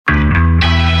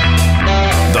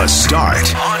The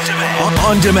Start. On demand.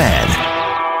 On demand.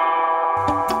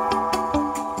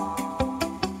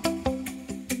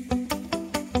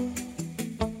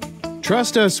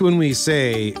 Trust us when we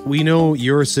say we know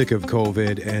you're sick of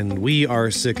COVID and we are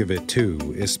sick of it too,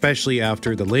 especially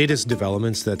after the latest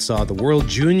developments that saw the World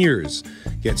Juniors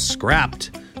get scrapped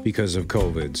because of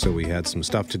COVID. So we had some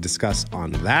stuff to discuss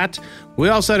on that. We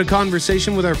also had a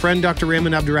conversation with our friend Dr.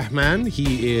 Rehman Abdulrehman.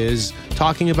 He is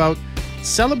talking about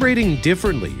celebrating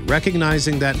differently,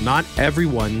 recognizing that not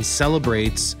everyone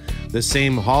celebrates the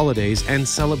same holidays and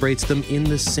celebrates them in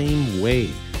the same way.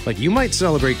 Like you might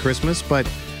celebrate Christmas, but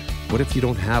what if you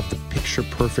don't have the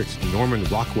picture-perfect Norman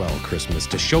Rockwell Christmas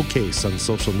to showcase on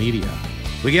social media?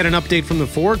 We get an update from the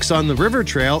Forks on the River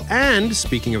Trail, and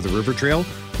speaking of the River Trail,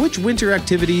 which winter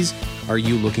activities are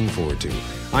you looking forward to?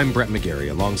 I'm Brett McGarry,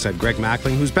 alongside Greg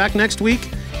Mackling, who's back next week,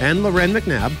 and Loren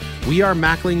McNabb. We are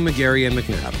Mackling, McGarry, and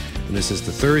McNabb, and this is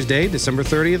the Thursday, December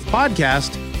 30th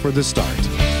podcast for The Start.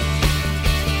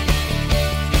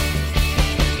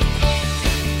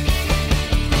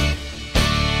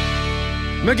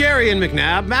 McGarry and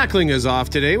McNabb. Mackling is off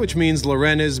today, which means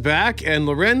Loren is back. And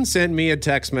Loren sent me a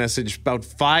text message about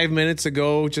 5 minutes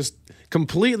ago, just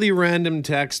completely random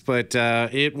text, but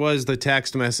it was the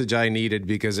text message I needed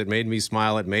because it made me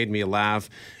smile, it made me laugh,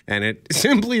 and it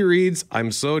simply reads,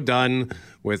 I'm so done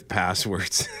with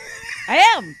passwords. I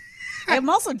am. I'm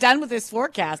also done with this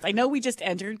forecast. I know we just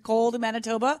entered cold in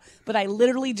Manitoba, but I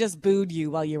literally just booed you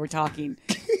while you were talking.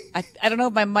 I don't know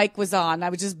if my mic was on. I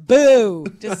was just boo.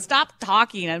 Just stop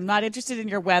talking. I'm not interested in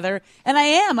your weather. And I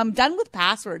am. I'm done with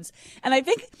passwords. And I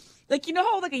think, like, you know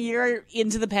how like a year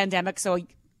into the pandemic, so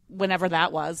whenever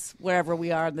that was, wherever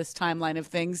we are in this timeline of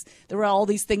things, there were all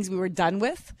these things we were done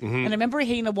with. Mm-hmm. And I remember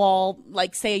hitting a wall,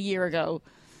 like, say a year ago,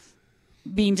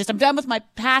 being just, I'm done with my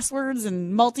passwords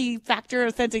and multi-factor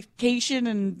authentication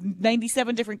and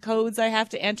 97 different codes I have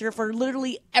to enter for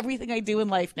literally everything I do in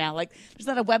life now. Like, there's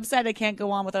not a website I can't go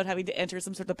on without having to enter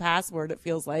some sort of password, it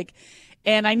feels like.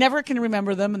 And I never can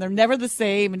remember them, and they're never the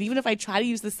same. And even if I try to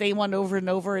use the same one over and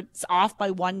over, it's off by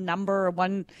one number or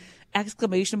one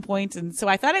exclamation point. And so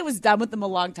I thought I was done with them a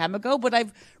long time ago, but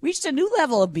I've reached a new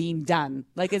level of being done.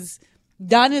 Like, as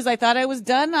done as I thought I was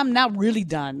done, I'm not really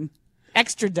done.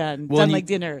 Extra done. Well, done like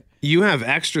dinner. You have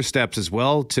extra steps as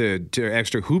well to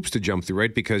extra hoops to jump through,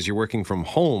 right? Because you're working from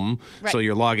home. Right. So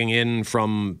you're logging in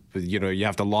from, you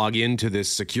have to log into this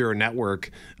secure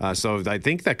network. So I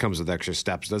think that comes with extra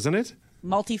steps, doesn't it?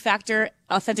 Multi-factor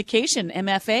authentication,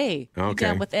 MFA. Okay. You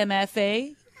down with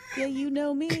MFA? Yeah, you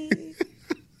know me.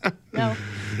 No,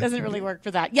 doesn't really work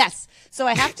for that. Yes. So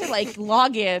I have to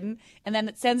log in, and then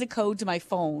it sends a code to my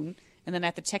phone, and then I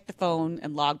have to check the phone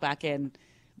and log back in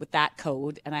with that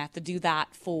code, and I have to do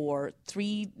that for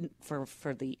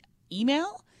the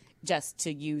email, just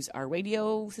to use our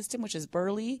radio system, which is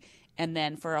Burley, and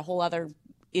then for a whole other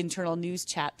internal news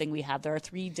chat thing we have, there are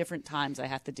 3 different times I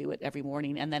have to do it every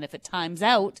morning, and then if it times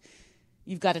out,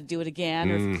 you've got to do it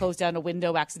again, or if you close down a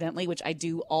window accidentally, which I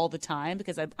do all the time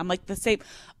because I'm like the same.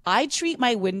 I treat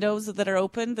my windows that are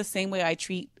open the same way I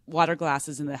treat water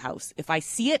glasses in the house. If I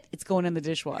see it, it's going in the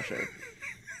dishwasher.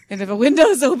 And if a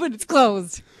window's open, it's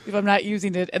closed if I'm not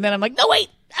using it. And then I'm like, no, wait.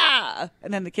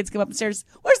 And then the kids come up the stairs.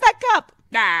 Where's that cup?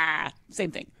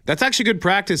 Same thing. That's actually good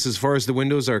practice as far as the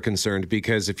windows are concerned,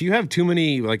 because if you have too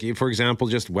many, like, for example,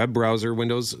 just web browser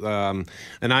windows, and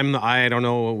I don't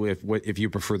know if you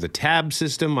prefer the tab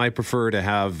system. I prefer to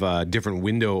have a different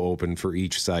window open for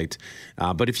each site.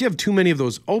 But if you have too many of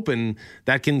those open,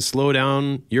 that can slow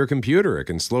down your computer. It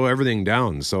can slow everything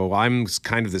down. So I'm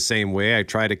kind of the same way. I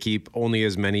try to keep only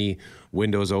as many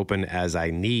windows open as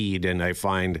I need, and I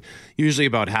find usually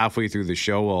about halfway through the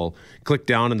show I'll click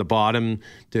down in the bottom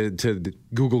to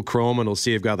Google Chrome, and it'll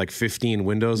see I've got like 15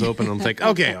 windows open. I'm like,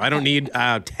 okay, I don't need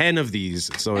 10 of these,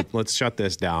 so let's shut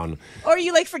this down. Or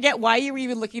you forget why you were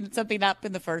even looking at something up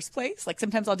in the first place. Like,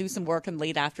 sometimes I'll do some work in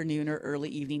late afternoon or early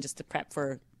evening just to prep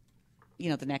for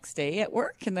the next day at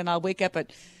work, and then I'll wake up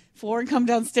at 4 and come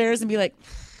downstairs and be like,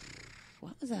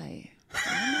 what was I?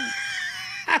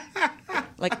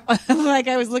 Like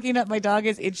I was looking at my dog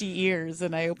has itchy ears,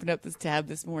 and I opened up this tab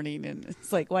this morning, and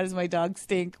it's like, why does my dog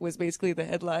stink, was basically the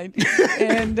headline.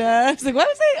 And I was like, what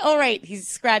was I? Oh, right, he's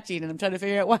scratching, and I'm trying to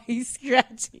figure out why he's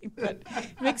scratching. But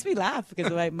it makes me laugh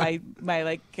because my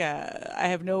I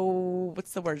have no,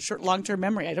 what's the word, long-term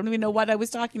memory. I don't even know what I was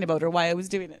talking about or why I was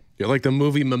doing it. You're like the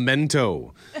movie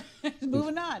Memento.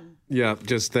 Moving on. Yeah,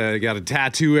 just got to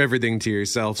tattoo everything to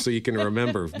yourself so you can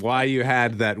remember why you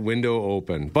had that window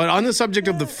open. But on the subject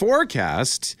of the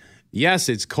forecast, yes,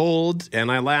 it's cold. And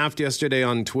I laughed yesterday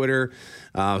on Twitter.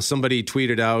 Somebody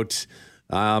tweeted out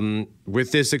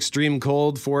With this extreme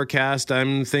cold forecast,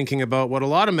 I'm thinking about what a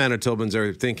lot of Manitobans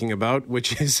are thinking about,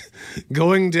 which is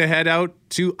going to head out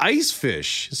to ice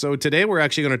fish. So today we're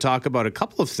actually going to talk about a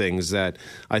couple of things that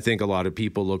I think a lot of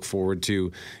people look forward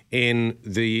to in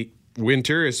the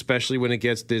winter, especially when it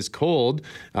gets this cold.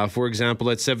 For example,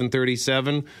 at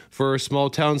 7:37 for a small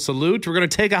town salute, we're going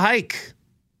to take a hike.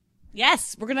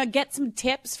 Yes, we're going to get some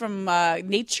tips from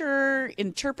nature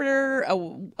interpreter.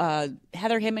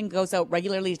 Heather Himman goes out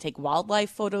regularly to take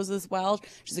wildlife photos as well.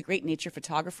 She's a great nature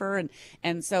photographer.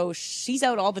 And so she's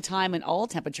out all the time in all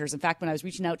temperatures. In fact, when I was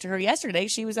reaching out to her yesterday,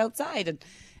 she was outside.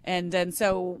 And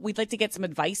so we'd like to get some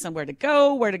advice on where to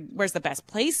go, where's the best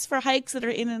place for hikes that are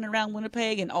in and around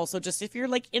Winnipeg. And also just if you're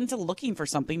like into looking for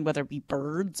something, whether it be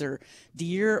birds or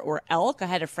deer or elk. I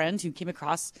had a friend who came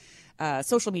across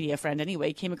social media friend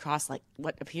anyway, came across like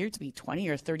what appeared to be 20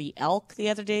 or 30 elk the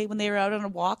other day when they were out on a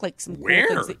walk. Like some Where?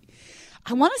 cool things.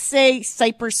 I want to say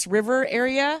Cypress River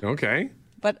area. Okay.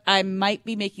 But I might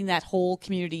be making that whole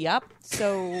community up.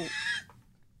 So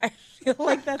I feel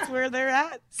like that's where they're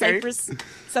at. Cypress,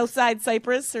 Southside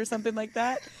Cypress or something like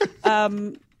that.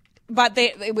 But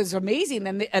it was amazing,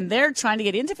 and they're trying to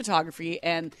get into photography,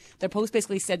 and their post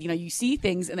basically said, you see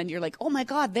things, and then you're like, oh my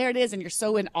God, there it is, and you're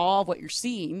so in awe of what you're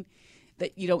seeing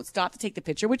that you don't stop to take the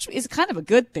picture, which is kind of a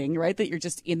good thing, right? That you're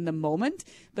just in the moment,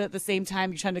 but at the same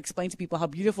time, you're trying to explain to people how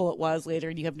beautiful it was later,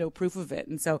 and you have no proof of it.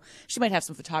 And so she might have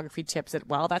some photography tips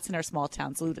that's in our small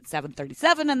town salute at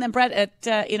 7:37, and then Brett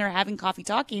in our Having Coffee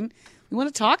Talking, we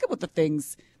want to talk about the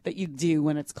things that you do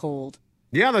when it's cold.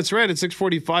 Yeah, that's right. At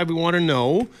 6:45, we want to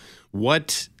know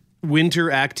what winter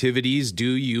activities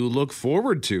do you look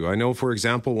forward to? I know, for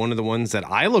example, one of the ones that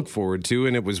I look forward to,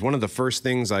 and it was one of the first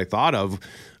things I thought of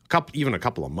even a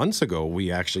couple of months ago,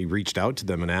 we actually reached out to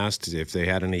them and asked if they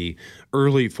had any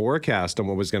early forecast on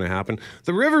what was going to happen.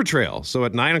 The River Trail. So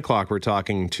at 9 o'clock, we're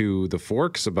talking to the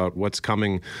Forks about what's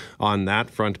coming on that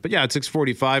front. But yeah, at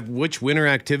 6:45, which winter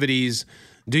activities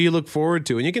do you look forward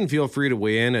to? And you can feel free to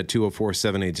weigh in at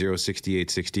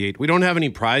 204-780-6868. We don't have any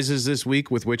prizes this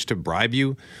week with which to bribe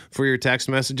you for your text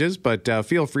messages, but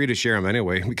feel free to share them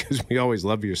anyway because we always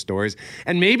love your stories.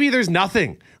 And maybe there's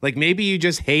nothing. Like maybe you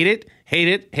just hate it,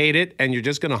 and you're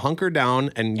just going to hunker down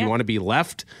and you want to be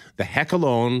left the heck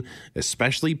alone,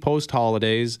 especially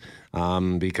post-holidays,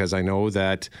 because I know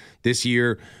that this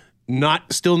year,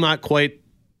 still not quite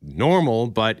normal,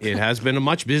 but it has been a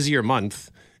much busier month.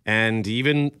 And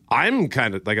even I'm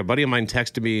kind of like a buddy of mine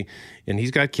texted me and he's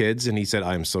got kids and he said,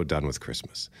 I'm so done with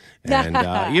Christmas. And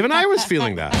even I was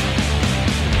feeling that.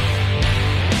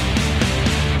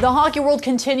 The hockey world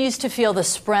continues to feel the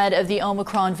spread of the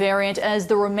Omicron variant as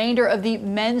the remainder of the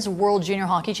Men's World Junior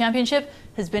Hockey Championship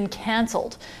has been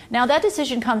canceled. Now, that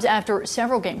decision comes after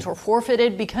several games were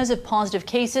forfeited because of positive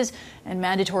cases and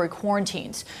mandatory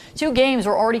quarantines. 2 games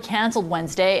were already canceled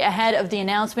Wednesday ahead of the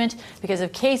announcement because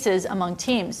of cases among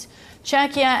teams.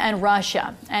 Czechia and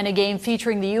Russia, and a game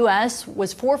featuring the U.S.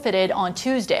 was forfeited on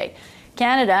Tuesday.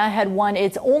 Canada had won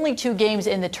its only 2 games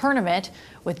in the tournament,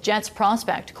 with Jets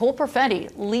prospect Cole Perfetti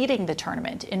leading the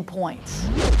tournament in points.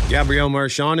 Gabrielle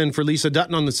Marchand in for Lisa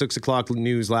Dutton on the 6 o'clock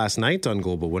news last night on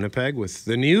Global Winnipeg with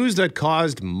the news that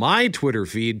caused my Twitter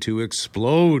feed to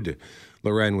explode.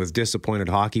 Loren with disappointed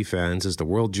hockey fans as the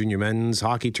World Junior Men's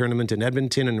Hockey Tournament in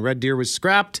Edmonton and Red Deer was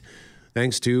scrapped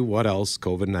thanks to, what else,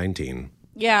 COVID-19.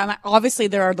 Yeah, and obviously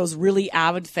there are those really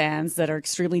avid fans that are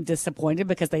extremely disappointed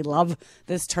because they love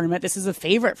this tournament. This is a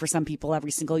favorite for some people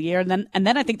every single year. And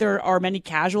then I think there are many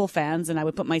casual fans, and I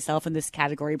would put myself in this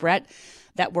category, Brett,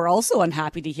 that were also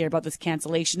unhappy to hear about this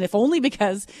cancellation, if only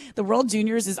because the World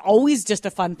Juniors is always just a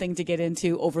fun thing to get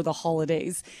into over the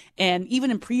holidays. And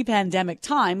even in pre-pandemic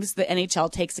times, the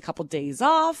NHL takes a couple days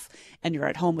off and you're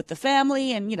at home with the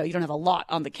family and, you don't have a lot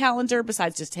on the calendar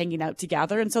besides just hanging out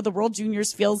together. And so the World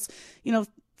Juniors feels,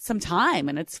 some time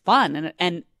and it's fun.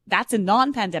 And that's in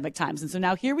non-pandemic times. And so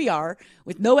now here we are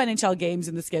with no NHL games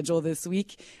in the schedule this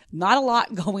week. Not a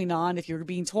lot going on. If you're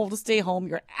being told to stay home,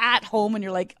 you're at home and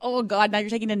you're like, oh God, now you're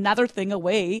taking another thing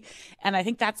away. And I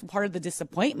think that's part of the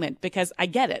disappointment because I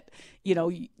get it.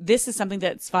 This is something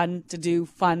that's fun to do,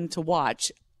 fun to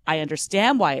watch. I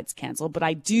understand why it's canceled, but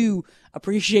I do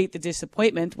appreciate the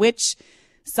disappointment, which,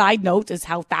 side note, is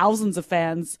how thousands of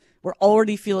fans were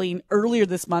already feeling earlier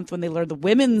this month when they learned the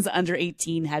women's under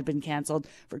 18 had been canceled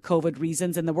for COVID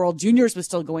reasons and the World Juniors was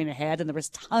still going ahead. And there was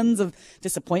tons of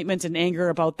disappointment and anger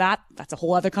about that. That's a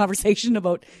whole other conversation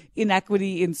about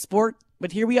inequity in sport.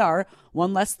 But here we are,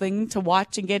 one less thing to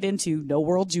watch and get into. No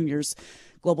World Juniors.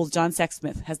 Global's John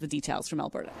Sexsmith has the details from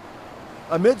Alberta.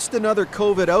 Amidst another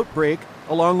COVID outbreak,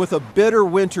 along with a bitter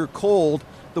winter cold,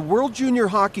 The World Junior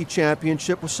Hockey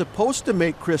Championship was supposed to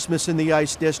make Christmas in the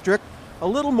Ice District a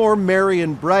little more merry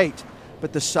and bright,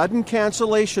 but the sudden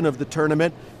cancellation of the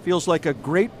tournament feels like a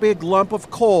great big lump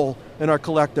of coal in our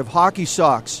collective hockey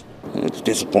socks. It's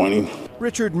disappointing.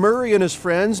 Richard Murray and his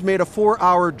friends made a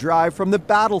 4-hour drive from the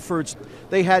Battlefords.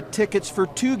 They had tickets for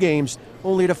 2 games,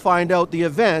 only to find out the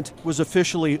event was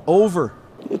officially over.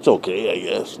 It's okay, I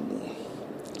guess.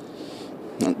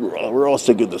 We're all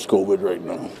sick of this COVID right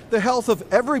now. The health of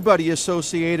everybody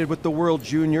associated with the World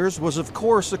Juniors was, of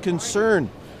course, a concern.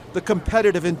 The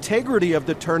competitive integrity of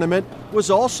the tournament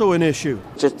was also an issue.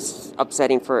 Just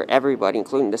upsetting for everybody,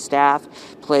 including the staff,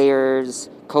 players,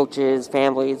 coaches,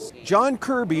 families. John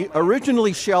Kirby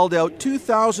originally shelled out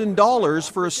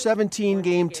 $2,000 for a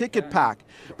 17-game ticket pack,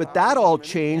 but that all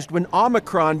changed when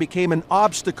Omicron became an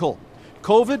obstacle.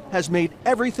 COVID has made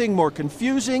everything more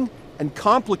confusing and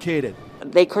complicated.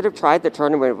 They could have tried the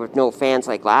tournament with no fans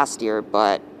like last year,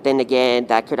 but then again,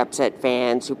 that could upset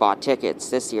fans who bought tickets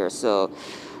this year. So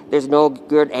there's no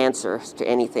good answer to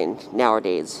anything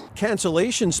nowadays.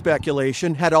 Cancellation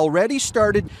speculation had already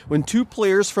started when 2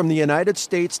 players from the United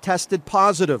States tested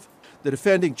positive. The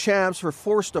defending champs were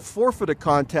forced to forfeit a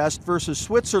contest versus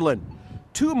Switzerland.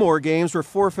 2 more games were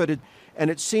forfeited,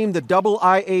 and it seemed the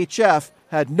IIHF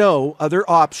had no other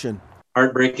option.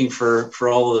 Heartbreaking for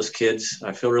all of those kids.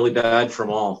 I feel really bad for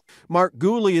them all. Mark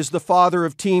Gooley is the father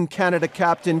of Team Canada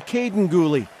captain Caden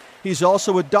Gooley. He's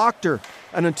also a doctor,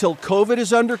 and until COVID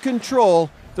is under control,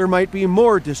 there might be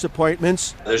more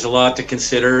disappointments. There's a lot to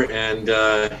consider, and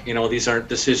these aren't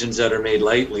decisions that are made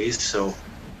lightly. So,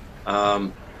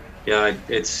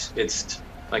 it's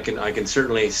I can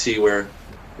certainly see where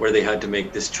they had to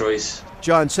make this choice.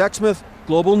 John Sexsmith,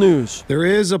 Global News. There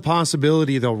is a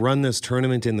possibility they'll run this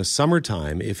tournament in the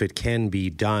summertime if it can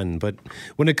be done. But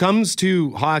when it comes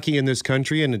to hockey in this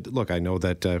country, and look, I know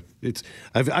that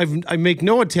I make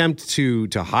no attempt to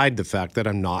hide the fact that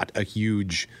I'm not a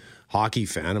huge hockey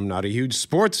fan. I'm not a huge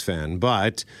sports fan.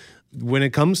 But when it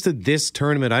comes to this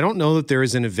tournament, I don't know that there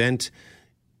is an event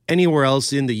anywhere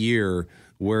else in the year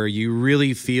where you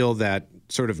really feel that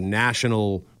sort of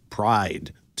national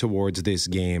pride towards this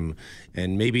game.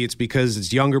 And maybe it's because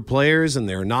it's younger players and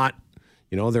they're not,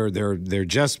 they're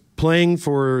just playing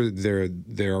for their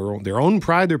own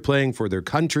pride. They're playing for their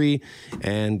country,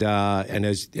 and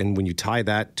when you tie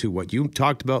that to what you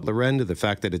talked about, Loren, the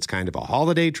fact that it's kind of a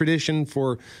holiday tradition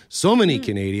for so many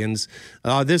Canadians,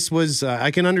 this was I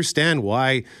can understand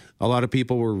why a lot of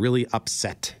people were really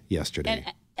upset yesterday.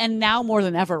 And now more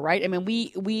than ever, right? I mean,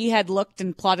 we had looked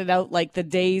and plotted out like the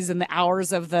days and the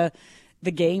hours of the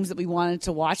games that we wanted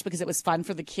to watch because it was fun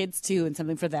for the kids too and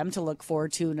something for them to look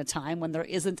forward to in a time when there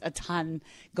isn't a ton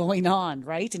going on,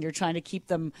 right? And you're trying to keep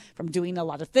them from doing a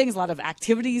lot of things, a lot of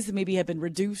activities that maybe have been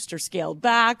reduced or scaled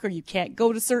back, or you can't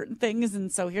go to certain things.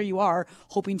 And so here you are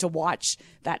hoping to watch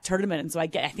that tournament. And so I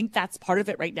think that's part of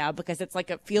it right now because it's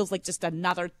like, it feels like just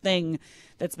another thing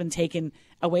that's been taken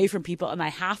away from people. And I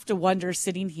have to wonder,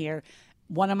 sitting here,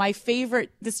 one of my favorite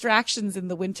distractions in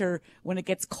the winter when it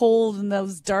gets cold in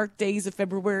those dark days of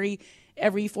February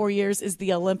every 4 years is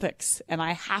the Olympics. And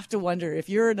I have to wonder, if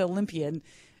you're an Olympian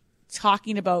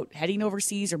talking about heading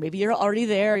overseas, or maybe you're already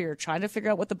there, you're trying to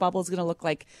figure out what the bubble is going to look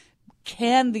like,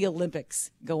 can the Olympics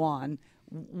go on?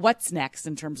 What's next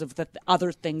in terms of the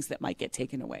other things that might get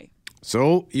taken away?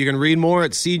 So you can read more at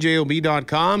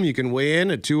cjob.com. You can weigh in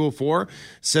at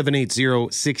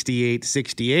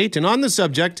 204-780-6868. And on the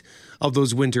subject of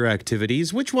those winter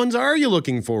activities, which ones are you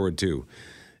looking forward to?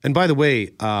 And by the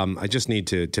way, I just need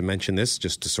to mention this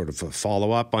just to sort of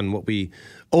follow up on what we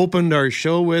opened our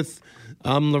show with.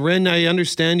 Loren, I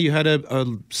understand you had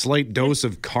a slight dose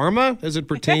of karma as it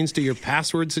pertains to your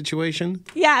password situation.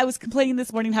 Yeah, I was complaining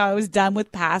this morning how I was done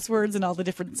with passwords and all the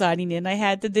different signing in I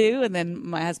had to do. And then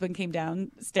my husband came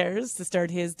downstairs to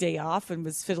start his day off and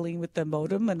was fiddling with the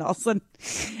modem. And all of a sudden,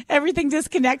 everything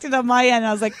disconnected on my end.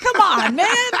 I was like, come on, man.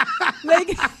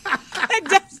 And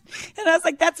I was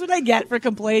like, that's what I get for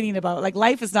complaining about. Like,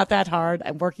 life is not that hard.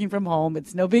 I'm working from home.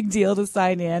 It's no big deal to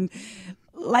sign in.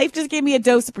 Life just gave me a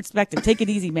dose of perspective. Take it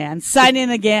easy, man. Sign in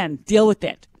again. Deal with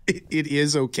it. It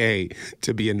is okay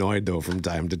to be annoyed, though, from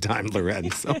time to time,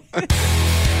 Loren. So.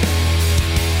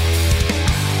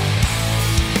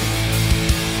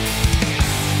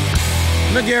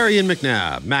 McGarry and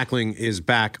McNabb. Mackling is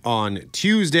back on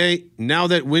Tuesday. Now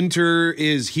that winter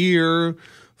is here,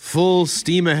 full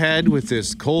steam ahead with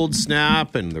this cold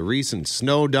snap and the recent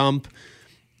snow dump.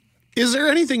 Is there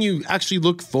anything you actually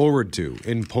look forward to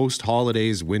in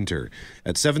post-holidays winter?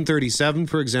 At 7:37,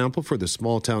 for example, for the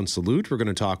Small Town Salute, we're going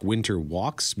to talk winter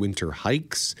walks, winter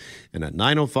hikes. And at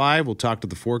 9:05, we'll talk to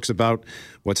the Forks about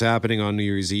what's happening on New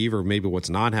Year's Eve, or maybe what's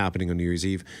not happening on New Year's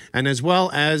Eve, and as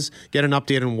well as get an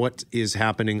update on what is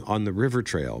happening on the river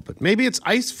trail. But maybe it's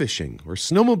ice fishing or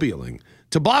snowmobiling,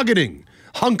 tobogganing,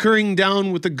 hunkering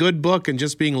down with a good book and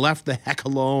just being left the heck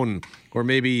alone. Or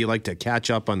maybe you like to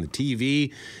catch up on the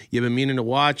TV you've been meaning to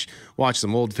watch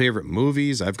some old favorite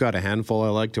movies. I've got a handful I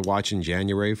like to watch in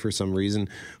January for some reason.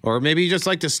 Or maybe you just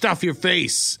like to stuff your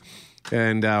face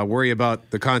and worry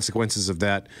about the consequences of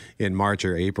that in March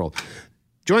or April.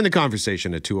 Join the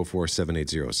conversation at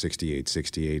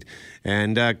 204-780-6868.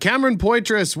 And Cameron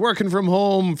Poitras, working from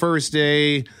home first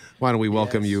day. Why don't we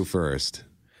welcome you first?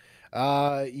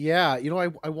 Yeah,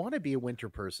 I want to be a winter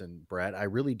person, Brett. I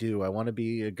really do. I want to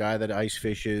be a guy that ice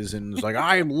fishes and is like,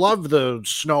 I love the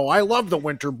snow. I love the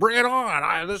winter. Bring it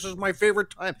on. This is my favorite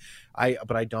time.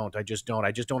 But I don't. I just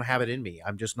don't have it in me.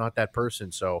 I'm just not that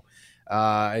person. So,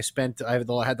 I had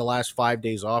the last 5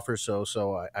 days off or so.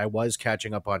 So I was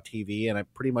catching up on TV, and I'm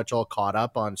pretty much all caught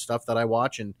up on stuff that I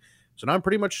watch. And so now I'm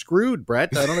pretty much screwed, Brett.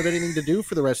 I don't have anything to do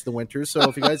for the rest of the winter. So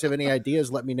if you guys have any ideas,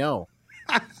 let me know.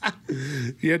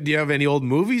 Do you have any old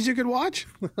movies you could watch?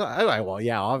 I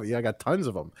got tons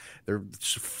of them. They're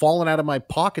falling out of my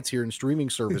pockets here in streaming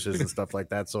services and stuff like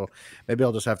that. So maybe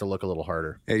I'll just have to look a little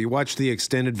harder. Yeah, you watch the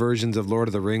extended versions of Lord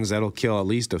of the Rings. That'll kill at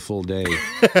least a full day.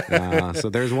 So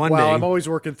there's one day. Well, I'm always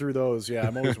working through those. Yeah,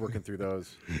 I'm always working through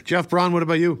those. Jeff Braun, what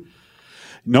about you?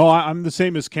 No, I'm the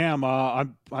same as Cam. I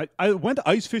went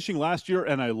ice fishing last year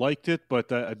and I liked it, but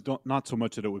not so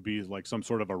much that it would be like some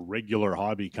sort of a regular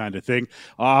hobby kind of thing.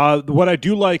 What I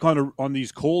do like on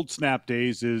these cold snap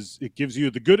days is it gives you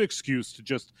the good excuse to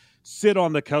just sit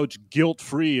on the couch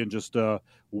guilt-free and just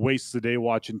waste the day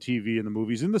watching TV and the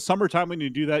movies. In the summertime, when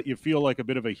you do that, you feel like a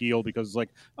bit of a heel because it's like,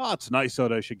 it's nice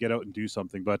out. I should get out and do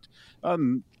something. But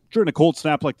during a cold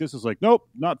snap like this, is like, nope,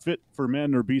 not fit for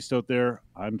man or beast out there.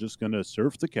 I'm just gonna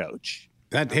surf the couch.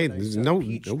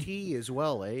 Peach tea as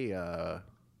well,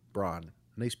 Braun?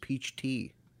 Nice peach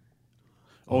tea.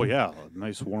 Oh yeah, a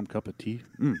nice warm cup of tea.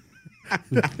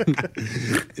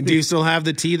 Do you still have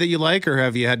the tea that you like, or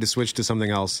have you had to switch to something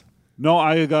else? No,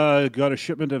 I got a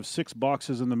shipment of 6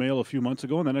 boxes in the mail a few months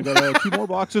ago, and then I got 2 more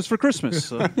boxes for Christmas.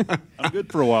 So I'm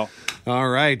good for a while. All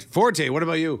right, Forte, what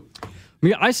about you?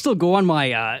 I still go on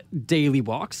my daily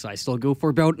walks. I still go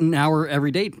for about an hour every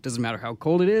day. Doesn't matter how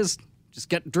cold it is. Just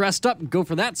get dressed up and go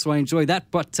for that, so I enjoy that.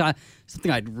 But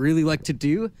something I'd really like to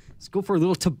do is go for a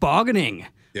little tobogganing.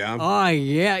 Yeah.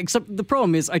 Yeah. Except the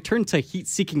problem is I turn to a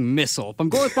heat-seeking missile. If I'm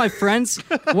going with my friends,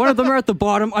 one of them are at the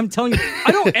bottom. I'm telling you,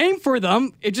 I don't aim for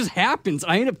them. It just happens.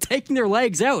 I end up taking their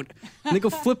legs out, and they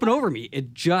go flipping over me.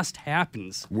 It just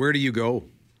happens. Where do you go?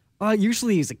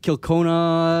 Usually it's at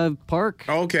Kilcona Park.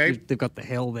 Oh, okay. They've got the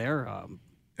hill there.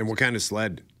 And what kind of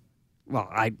sled? Well,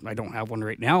 I don't have one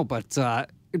right now, but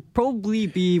it'd probably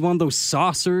be one of those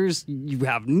saucers you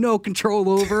have no control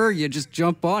over. You just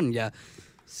jump on, you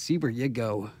see where you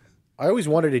go. I always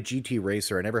wanted a GT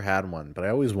racer. I never had one, but I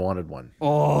always wanted one.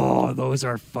 Oh, those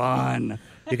are fun.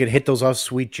 You could hit those off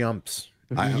sweet jumps.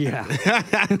 Yeah.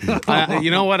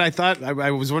 You know what? I thought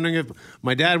I was wondering if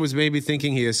my dad was maybe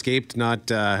thinking he escaped not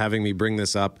having me bring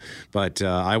this up, but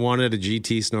I wanted a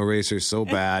GT snow racer so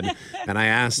bad, and I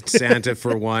asked Santa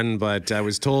for one, but I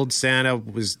was told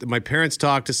my parents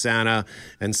talked to Santa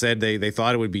and said they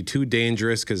thought it would be too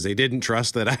dangerous because they didn't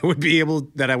trust that I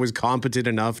was competent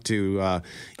enough to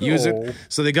use it.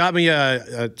 So they got me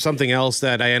something else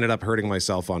that I ended up hurting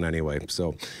myself on anyway.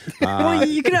 So, well,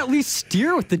 you can at least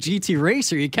steer with the GT racer.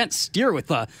 You can't steer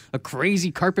with a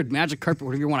crazy magic carpet,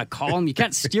 whatever you want to call them. You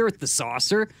can't steer with the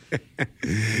saucer.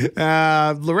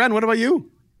 Loren, what about you?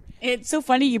 It's so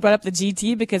funny you brought up the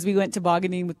GT because we went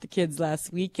tobogganing with the kids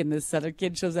last week, and this other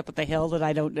kid shows up at the hill that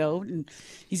I don't know, and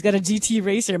he's got a GT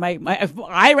racer.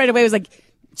 I right away was like,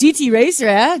 GT racer,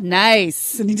 eh?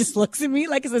 Nice. And he just looks at me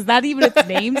like, is that even its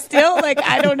name still? Like,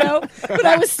 I don't know. But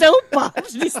I was so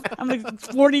pumped. I'm a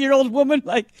 40-year-old woman,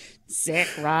 like, sick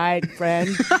ride,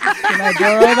 friend. Can I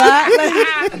borrow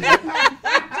that?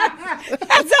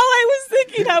 That's all I was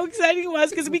thinking, how exciting it was,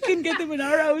 because we couldn't get them in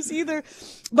our house either.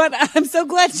 But I'm so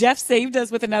glad Jeff saved us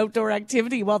with an outdoor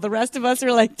activity while the rest of us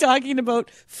are like talking about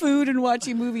food and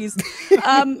watching movies.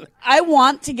 I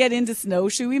want to get into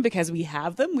snowshoeing because we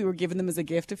have them. We were given them as a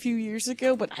gift a few years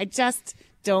ago, but I just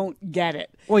don't get it.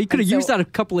 Well, you could have used that a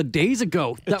couple of days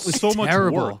ago. That was so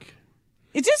terrible. much work.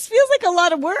 It just feels like a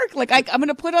lot of work. Like I'm going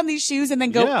to put on these shoes and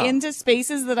then go Yeah. into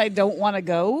spaces that I don't want to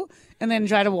go and then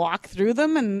try to walk through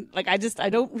them. And like, I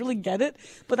don't really get it,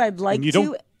 but I'd like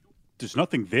to. There's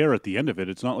nothing there at the end of it.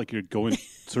 It's not like you're going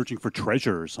searching for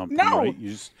treasure or something, No. right?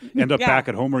 You just end up back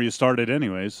at home where you started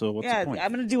anyway. So what's the point?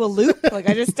 I'm going to do a loop. Like,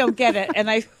 I just don't get it. And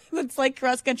it's like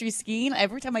cross country skiing.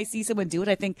 Every time I see someone do it,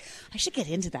 I think I should get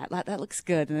into that. That looks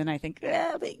good. And then I think,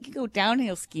 but you can go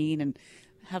downhill skiing and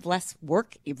have less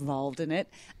work involved in it.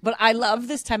 But I love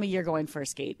this time of year going for a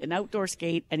skate, an outdoor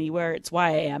skate anywhere. It's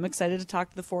why I am excited to talk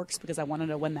to the Forks, because I want to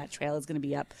know when that trail is going to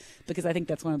be up, because I think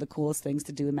that's one of the coolest things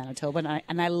to do in Manitoba.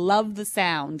 And I love the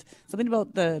sound. Something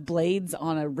about the blades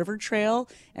on a river trail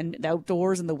and the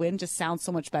outdoors and the wind just sounds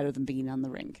so much better than being on the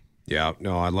rink. Yeah,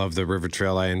 no, I love the river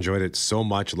trail. I enjoyed it so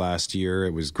much last year.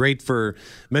 It was great for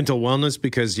mental wellness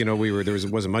because, there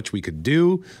wasn't much we could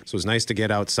do. So it was nice to get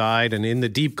outside. And in the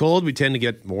deep cold, we tend to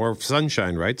get more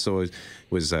sunshine, right? So it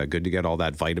was good to get all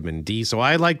that vitamin D. So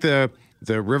I like the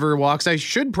river walks. I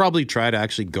should probably try to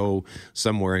actually go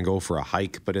somewhere and go for a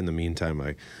hike. But in the meantime,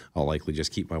 I'll likely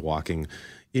just keep my walking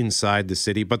inside the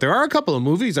city. But there are a couple of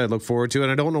movies I look forward to,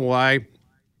 and I don't know why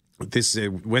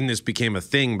when this became a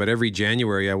thing, but every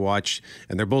January I watch,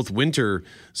 and they're both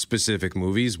winter-specific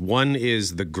movies. One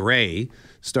is The Grey,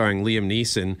 starring Liam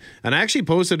Neeson, and I actually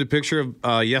posted a picture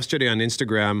of yesterday on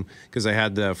Instagram because I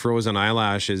had the frozen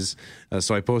eyelashes,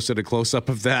 so I posted a close-up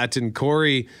of that, and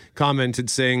Corey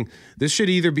commented saying, this should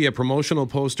either be a promotional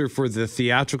poster for the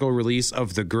theatrical release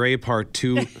of The Grey Part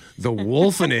 2, The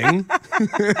Wolfening.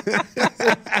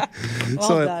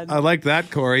 Well done. I like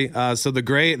that, Corey. So The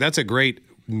Grey, that's a great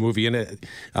movie and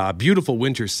beautiful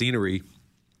winter scenery.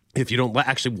 If you don't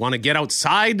actually want to get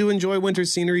outside to enjoy winter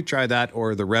scenery, try that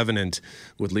or The Revenant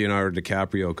with Leonardo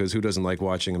DiCaprio, because who doesn't like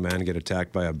watching a man get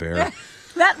attacked by a bear?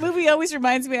 That movie always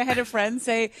reminds me, I had a friend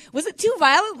say, was it too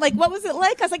violent? Like, what was it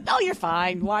like? I was like, no, you're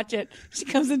fine. Watch it. She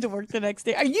comes into work the next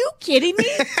day. Are you kidding me?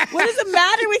 What is the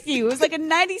matter with you? It was like a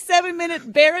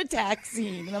 97-minute bear attack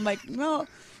scene. And I'm like, no,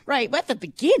 right, well, at the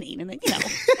beginning. And then,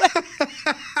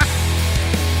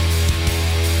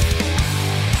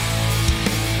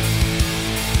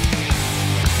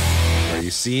 Are you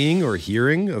seeing or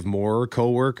hearing of more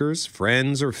coworkers,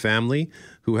 friends, or family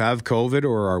who have COVID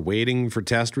or are waiting for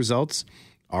test results?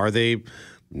 Are they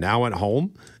now at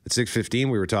home? At 6:15,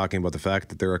 we were talking about the fact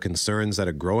that there are concerns that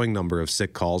a growing number of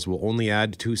sick calls will only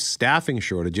add to staffing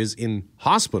shortages in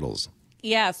hospitals.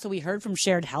 Yeah, so we heard from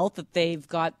Shared Health that they've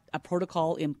got a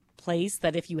protocol in place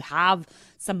that if you have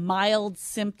some mild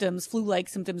symptoms, flu-like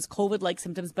symptoms, COVID-like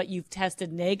symptoms, but you've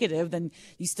tested negative, then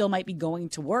you still might be going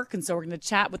to work. And so we're going to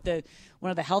chat with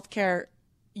one of the healthcare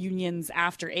unions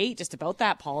after 8 just about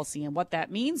that policy and what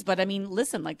that means. But I mean,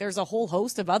 listen, like there's a whole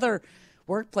host of other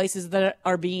workplaces that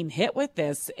are being hit with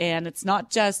this. And it's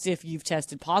not just if you've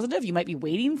tested positive, you might be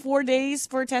waiting 4 days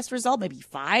for a test result, maybe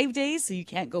 5 days, so you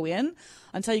can't go in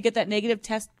until you get that negative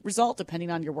test result,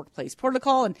 depending on your workplace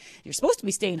protocol. And you're supposed to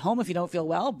be staying home if you don't feel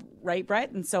well, right,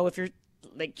 Brett? And so if you're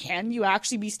like, can you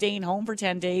actually be staying home for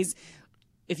 10 days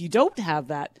if you don't have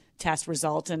that test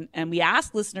result? And we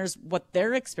asked listeners what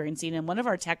they're experiencing. And one of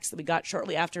our texts that we got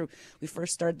shortly after we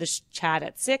first started this chat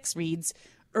at 6 reads,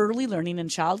 early learning and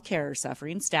childcare are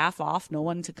suffering, staff off, no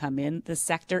one to come in. The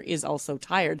sector is also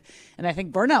tired. And I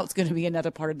think burnout's going to be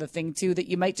another part of the thing too, that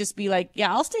you might just be like,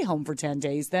 yeah, I'll stay home for 10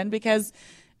 days then because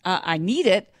I need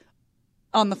it.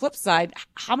 On the flip side,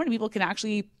 how many people can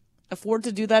actually afford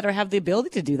to do that or have the ability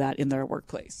to do that in their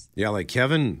workplace? Yeah, like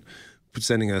Kevin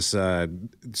sending us, and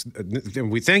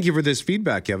we thank you for this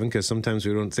feedback, Kevin, because sometimes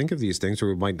we don't think of these things, or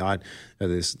we might not,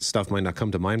 this stuff might not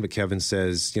come to mind. But Kevin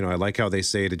says, I like how they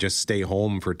say to just stay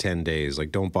home for 10 days.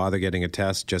 Like, don't bother getting a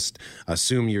test. Just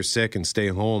assume you're sick and stay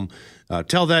home.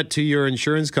 Tell that to your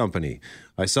insurance company.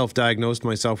 I self-diagnosed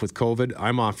myself with COVID.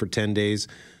 I'm off for 10 days.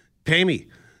 Pay me.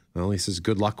 Well, he says,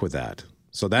 good luck with that.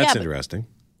 So that's interesting.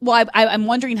 Well, I'm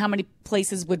wondering how many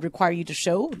places would require you to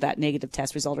show that negative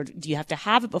test result, or do you have to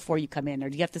have it before you come in, or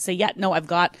do you have to say, yeah, no, I've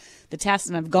got the test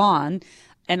and I've gone?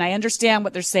 And I understand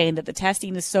what they're saying, that the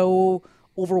testing is so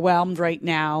overwhelmed right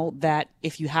now that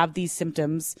if you have these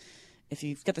symptoms, if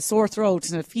you've got the sore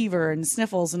throat and a fever and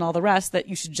sniffles and all the rest, that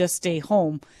you should just stay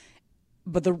home.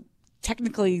 But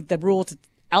technically the rule to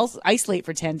isolate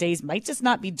for 10 days might just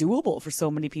not be doable for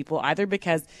so many people, either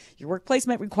because your workplace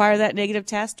might require that negative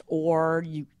test, or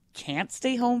you can't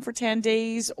stay home for 10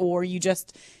 days, or you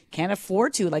just can't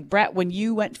afford to. Like, Brett, when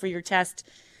you went for your test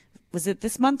was it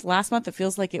this month? Last month? It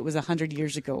feels like it was 100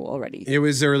 years ago already. It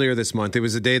was earlier this month. It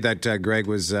was the day that Greg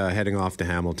was heading off to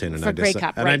Hamilton. And,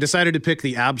 I decided to pick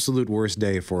the absolute worst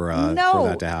day for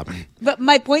that to happen. But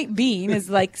my point being is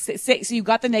like, so you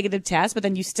got the negative test, but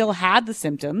then you still had the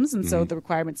symptoms. And so the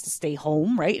requirement's to stay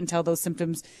home, right, until those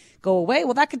symptoms go away.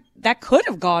 Well, that could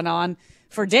have gone on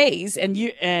for days, and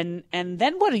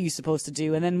then what are you supposed to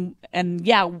do? And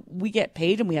we get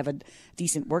paid and we have a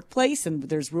decent workplace and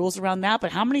there's rules around that,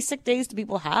 but how many sick days do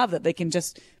people have that they can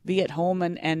just be at home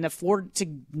and afford to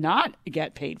not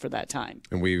get paid for that time?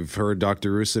 And we've heard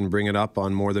Dr. Rusin bring it up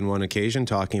on more than one occasion,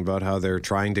 talking about how they're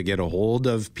trying to get a hold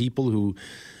of people who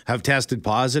have tested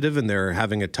positive and they're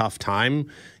having a tough time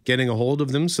getting a hold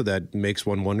of them. So that makes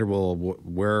one wonder, well,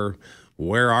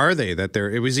 where are they?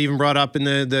 It was even brought up in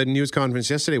the news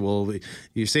conference yesterday. Well,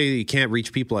 you say you can't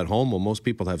reach people at home. Well, most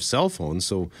people have cell phones.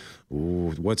 So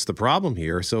what's the problem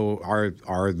here? So are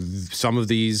some of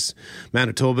these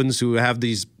Manitobans who have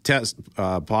these test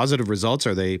positive results,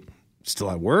 are they still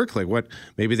at work? Like what?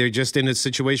 Maybe they're just in a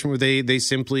situation where they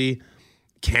simply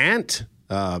can't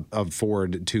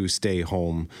afford to stay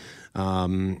home.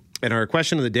 And our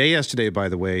question of the day yesterday, by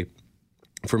the way,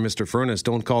 for Mr. Furness,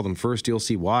 don't call them first. You'll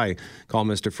see why. Call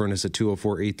Mr. Furness at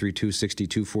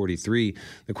 204-832-6243.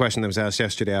 The question that was asked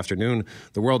yesterday afternoon,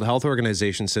 the World Health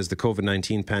Organization says the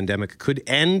COVID-19 pandemic could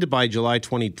end by July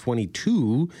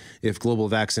 2022 if global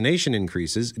vaccination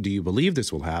increases. Do you believe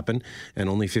this will happen? And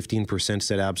only 15%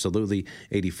 said absolutely.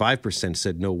 85%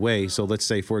 said no way. So let's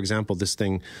say, for example, this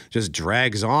thing just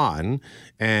drags on.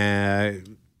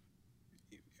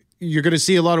 You're going to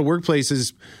see a lot of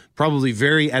workplaces probably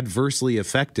very adversely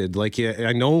affected. Like,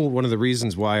 I know one of the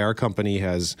reasons why our company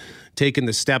has taken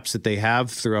the steps that they have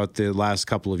throughout the last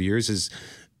couple of years is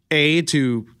A,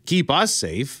 to keep us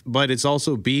safe, but it's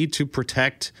also B, to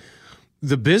protect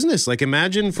the business. Like,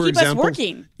 imagine, for example, us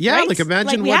working. Yeah, right? like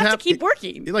imagine we what have to keep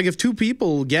working. Like if two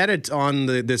people get it on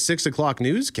the 6 o'clock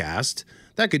newscast,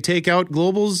 that could take out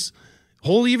Global's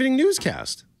whole evening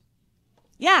newscast.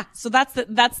 Yeah, so that's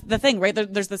the thing, right?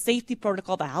 There's the safety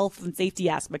protocol, the health and safety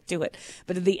aspect to it.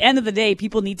 But at the end of the day,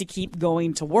 people need to keep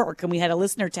going to work. And we had a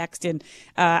listener text in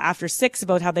after 6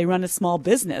 about how they run a small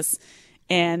business.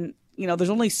 And, you know, there's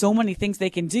only so many things they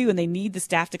can do, and they need the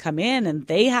staff to come in, and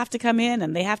they have to come in,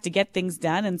 and they have to get things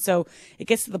done. And so it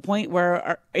gets to the point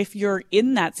where if you're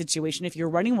in that situation, if you're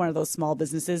running one of those small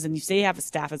businesses and you say you have a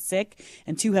staff that's sick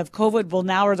and 2 have COVID, well,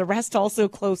 now are the rest also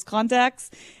close contacts?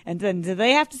 And then do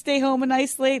they have to stay home and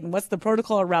isolate? And what's the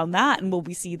protocol around that? And will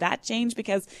we see that change?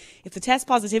 Because if the test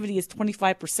positivity is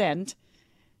 25%,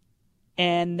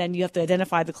 and then you have to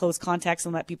identify the close contacts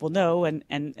and let people know. And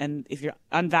if you're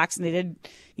unvaccinated,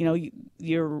 you know,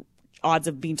 your odds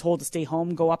of being told to stay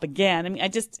home go up again. I mean,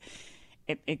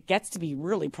 it gets to be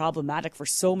really problematic for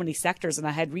so many sectors. And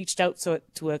I had reached out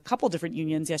to a couple different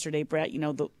unions yesterday, Brett, you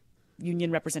know, the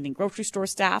union representing grocery store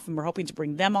staff, and we're hoping to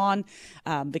bring them on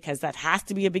because that has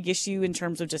to be a big issue in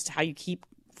terms of just how you keep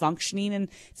functioning in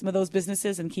some of those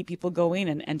businesses and keep people going,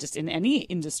 and just in any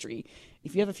industry.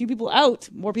 If you have a few people out,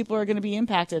 more people are going to be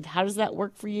impacted. How does that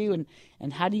work for you,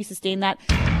 and how do you sustain that?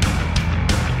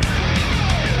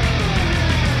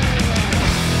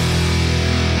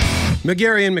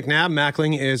 McGarry and McNabb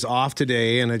Mackling is off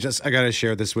today, and I got to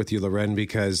share this with you, Loren,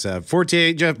 because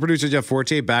producer Jeff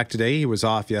Fortier back today. He was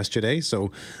off yesterday, so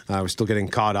we're still getting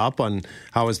caught up on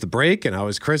how was the break and how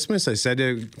was Christmas. I said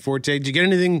to Fortier, did you get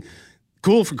anything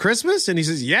cool for Christmas? And he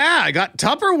says, yeah, I got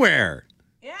Tupperware.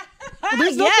 Yeah. Well,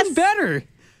 there's nothing better.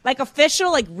 Like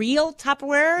official, like real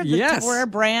Tupperware? The Yes. Tupperware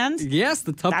brand? Yes,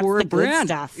 the That's Tupperware the good brand.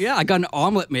 stuff. Yeah, I got an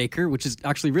omelet maker, which is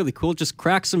actually really cool. Just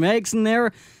crack some eggs in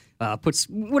there, puts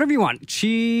whatever you want,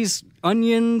 cheese,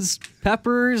 onions,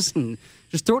 peppers, and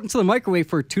just throw it into the microwave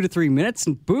for 2 to 3 minutes,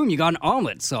 and boom, you got an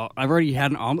omelet. So I've already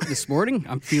had an omelet this morning.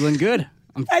 I'm feeling good.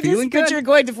 I just picture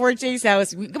going to Fortier's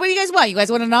house. What do you guys want? You guys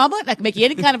want an omelet? I can make you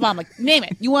any kind of omelet. Name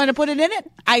it. You want to put it in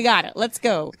it? I got it. Let's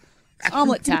go.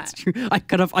 Omelet time. I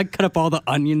cut up all the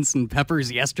onions and peppers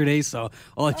yesterday, so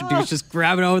all I have to do is just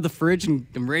grab it out of the fridge and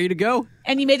I'm ready to go.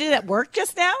 And you made it at work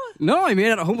just now? No, I made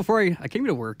it at home before I came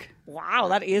to work. Wow,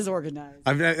 that is organized.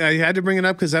 I had to bring it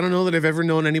up because I don't know that I've ever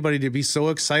known anybody to be so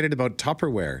excited about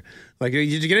Tupperware. Like, did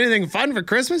you get anything fun for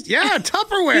Christmas? Yeah,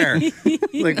 Tupperware.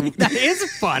 Like, that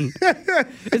is fun.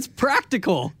 It's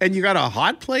practical. And you got a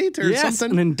hot plate or yes,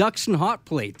 something? An induction hot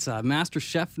plate, Master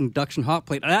Chef induction hot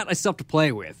plate. That I still have to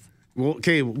play with. Well,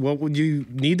 okay, what would you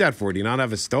need that for? Do you not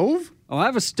have a stove? Oh, I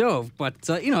have a stove, but,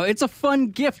 it's a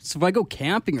fun gift. So if I go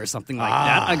camping or something like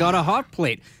that, I got a hot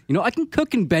plate. I can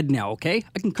cook in bed now, okay?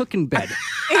 I can cook in bed.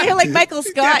 You're like Michael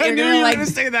Scott. You're going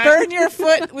to burn your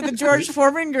foot with a George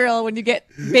Foreman grill when you get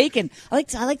bacon. I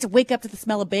like to wake up to the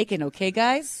smell of bacon, okay,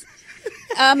 guys?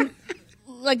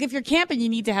 If you're camping, you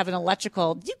need to have an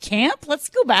electrical. Do you camp? Let's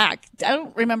go back. I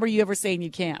don't remember you ever saying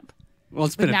you camp. Well,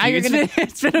 it's been now a few.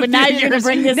 But now you're going to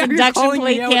bring this induction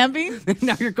plate camping.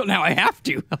 Now I have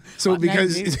to. So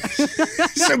because you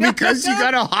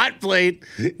got a hot plate,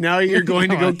 now you're going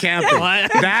to go camping.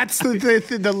 That's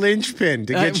the linchpin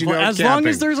to get you to go camping. As long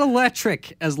as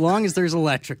there's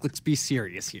electric. Let's be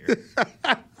serious here.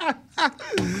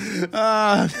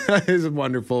 That is a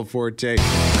wonderful Forte.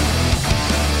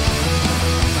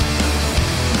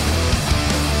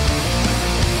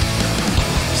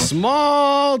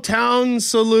 Small town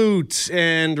salute.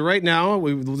 And right now,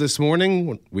 this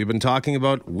morning, we've been talking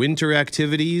about winter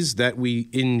activities that we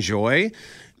enjoy.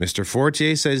 Mr.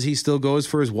 Fortier says he still goes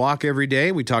for his walk every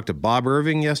day. We talked to Bob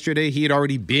Irving yesterday. He had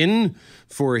already been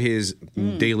for his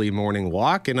daily morning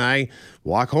walk, and I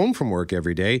walk home from work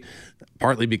every day,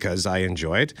 partly because I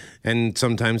enjoy it. And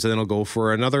sometimes then I'll go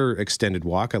for another extended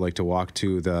walk. I like to walk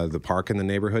to the park in the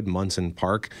neighborhood, Munson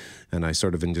Park, and I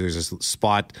there's this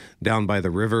spot down by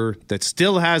the river that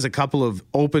still has a couple of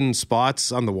open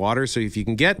spots on the water. So if you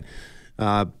can get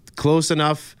close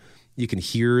enough, you can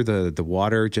hear the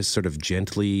water just sort of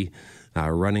gently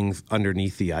running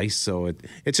underneath the ice. So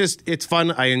it's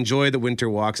fun. I enjoy the winter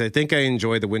walks. I think I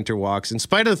enjoy the winter walks in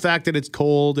spite of the fact that it's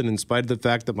cold and in spite of the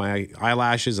fact that my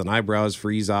eyelashes and eyebrows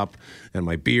freeze up and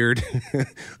my beard.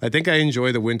 I think I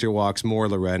enjoy the winter walks more,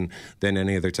 Loren, than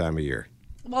any other time of year.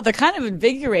 Well, they're kind of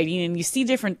invigorating, and you see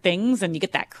different things, and you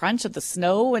get that crunch of the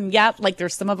snow. And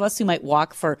there's some of us who might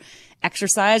walk for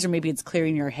exercise, or maybe it's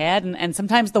clearing your head. And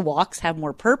sometimes the walks have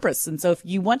more purpose. And so if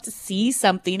you want to see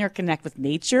something or connect with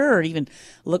nature or even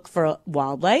look for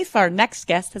wildlife, our next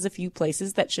guest has a few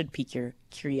places that should pique your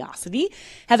curiosity.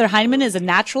 Heather Heineman is a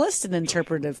naturalist and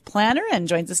interpretive planner and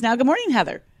joins us now. Good morning,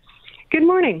 Heather. Good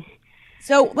morning.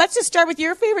 So let's just start with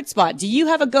your favorite spot. Do you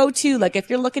have a go-to? Like if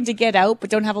you're looking to get out but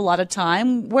don't have a lot of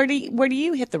time, where do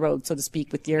you hit the road, so to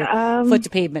speak, with your foot to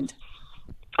pavement?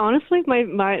 Honestly,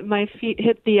 my feet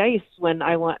hit the ice when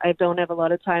I don't have a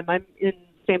lot of time. I'm in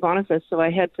St. Boniface, so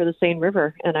I head for the Seine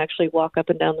River and actually walk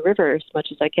up and down the river as much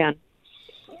as I can.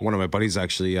 One of my buddies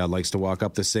actually likes to walk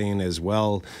up the Seine as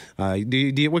well. Do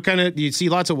you see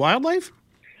lots of wildlife?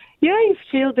 Yeah, you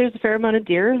feel there's a fair amount of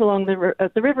deer along the river.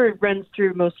 The river runs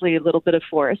through mostly a little bit of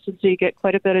forest, and so you get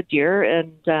quite a bit of deer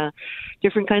and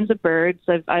different kinds of birds.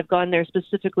 I've gone there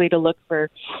specifically to look for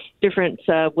different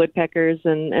woodpeckers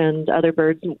and other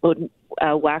birds.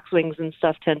 Waxwings and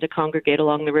stuff tend to congregate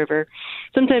along the river.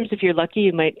 Sometimes, if you're lucky,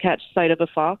 you might catch sight of a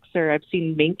fox, or I've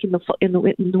seen mink in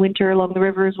the winter along the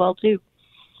river as well too.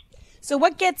 So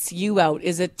what gets you out?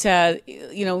 Is it,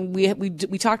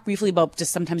 we talked briefly about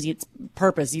just sometimes it's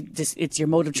purpose. It's your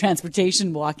mode of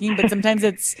transportation, walking, but sometimes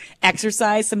it's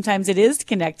exercise. Sometimes it is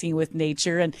connecting with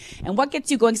nature. And what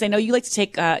gets you going? Because I know you like to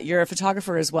take, you're a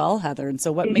photographer as well, Heather. And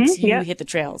so what makes you hit the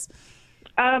trails?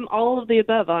 All of the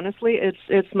above, honestly.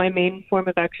 It's my main form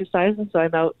of exercise, and so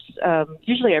I'm out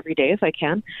usually every day if I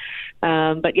can.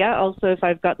 But yeah, also if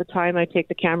I've got the time, I take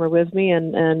the camera with me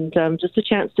and just a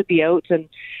chance to be out and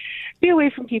be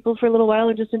away from people for a little while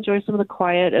and just enjoy some of the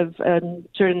quiet of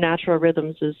sort of natural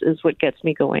rhythms is what gets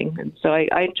me going. And so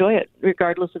I enjoy it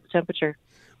regardless of the temperature.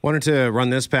 Wanted to run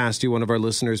this past you. One of our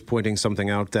listeners pointing something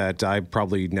out that I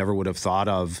probably never would have thought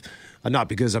of. Not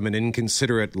because I'm an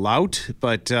inconsiderate lout,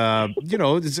 but I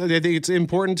think it's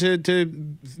important to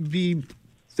be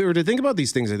or to think about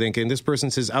these things. I think, and this person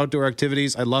says outdoor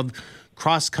activities. I love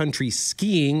cross-country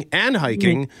skiing and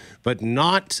hiking, but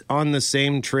not on the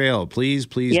same trail. Please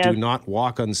do not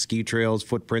walk on ski trails.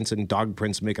 Footprints and dog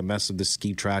prints make a mess of the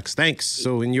ski tracks. Thanks.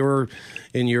 So in your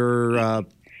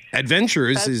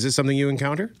adventures, is this something you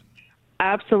encounter?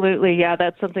 Absolutely. Yeah,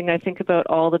 that's something I think about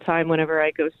all the time whenever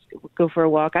I go for a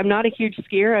walk. I'm not a huge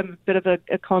skier. I'm a bit of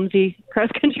a clumsy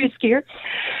cross-country skier,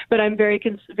 but I'm very,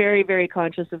 very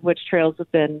conscious of which trails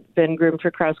have been groomed for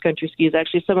cross-country skis.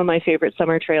 Actually, some of my favorite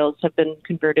summer trails have been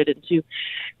converted into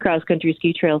cross-country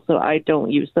ski trails, so I don't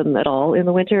use them at all in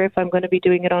the winter if I'm going to be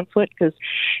doing it on foot, because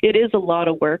it is a lot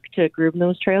of work to groom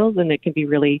those trails, and it can be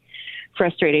really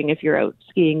frustrating if you're out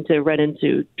skiing to run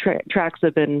into tracks that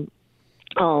have been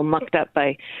all mucked up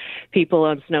by people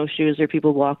on snowshoes or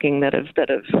people walking that have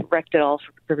wrecked it all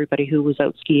for everybody who was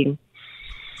out skiing.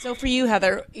 So for you,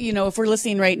 Heather, if we're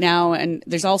listening right now, and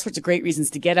there's all sorts of great reasons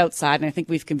to get outside, and I think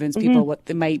we've convinced people what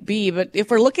they might be, but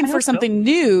if we're looking for something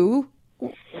new,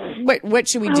 what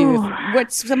should we do?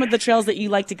 What's some of the trails that you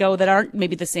like to go that aren't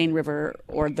maybe the Seine River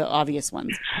or the obvious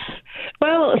ones?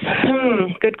 Well,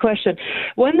 good question.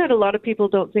 One that a lot of people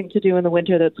don't think to do in the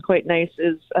winter that's quite nice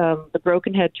is the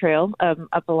Broken Head Trail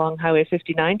up along Highway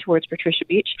 59 towards Patricia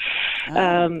Beach.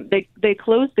 They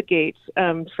closed the gates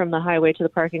from the highway to the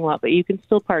parking lot, but you can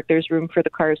still park. There's room for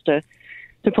the cars to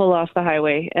pull off the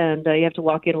highway, and you have to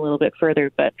walk in a little bit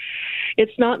further. But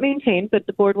it's not maintained, but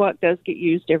the boardwalk does get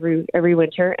used every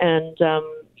winter, and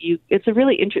it's a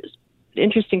really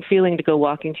interesting feeling to go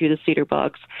walking through the cedar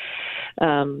bogs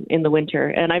in the winter.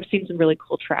 And I've seen some really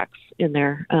cool tracks in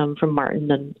there from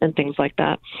Martin and things like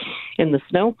that in the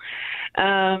snow.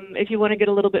 If you want to get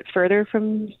a little bit further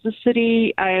from the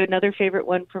city, another favorite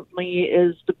one for me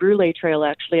is the Brûlé Trail,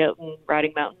 actually, out in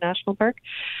Riding Mountain National Park.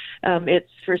 It's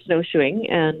for snowshoeing,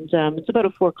 and it's about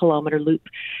a 4-kilometer loop,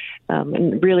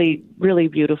 and really, really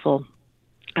beautiful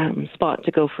spot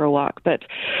to go for a walk. But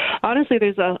honestly,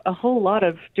 there's a whole lot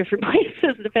of different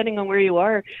places depending on where you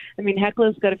are. I mean,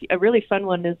 Hekla's got a really fun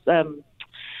one is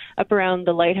up around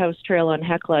the Lighthouse Trail on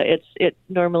Hekla. It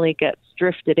normally gets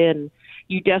drifted in.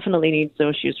 You definitely need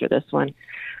snowshoes for this one,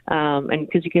 and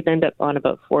because you could end up on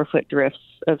about 4-foot drifts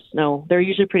of snow. They're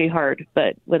usually pretty hard,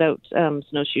 but without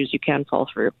snowshoes, you can fall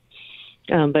through.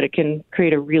 But it can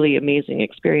create a really amazing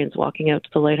experience walking out to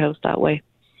the lighthouse that way.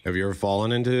 Have you ever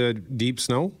fallen into deep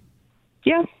snow?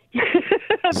 Yeah,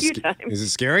 a few times. Is it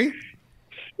scary?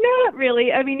 Not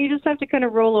really. I mean, you just have to kind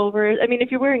of roll over. I mean,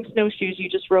 if you're wearing snowshoes, you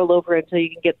just roll over until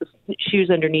you can get the shoes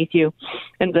underneath you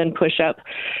and then push up.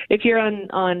 If you're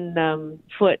on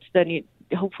foot, then you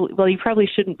probably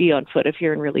shouldn't be on foot if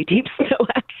you're in really deep snow,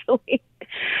 actually.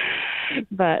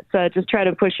 But just try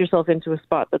to push yourself into a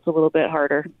spot that's a little bit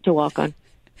harder to walk on.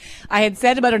 I had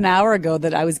said about an hour ago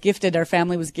that our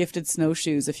family was gifted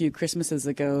snowshoes a few Christmases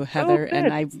ago, Heather,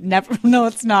 and I've never, no,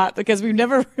 it's not, because we've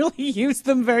never really used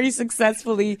them very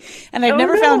successfully, and I've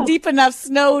never found deep enough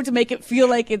snow to make it feel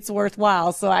like it's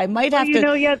worthwhile, so I might have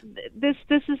to. This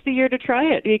is the year to try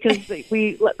it, because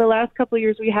the last couple of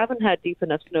years we haven't had deep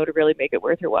enough snow to really make it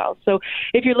worth your while. So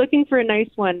if you're looking for a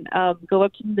nice one, go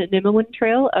up to the Nimiwin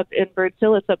Trail up in Birds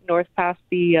Hill. It's up north past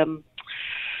the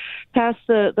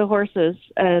horses,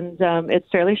 and it's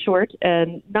fairly short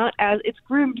and it's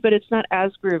groomed, but it's not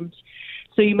as groomed.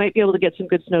 So you might be able to get some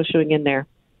good snowshoeing in there.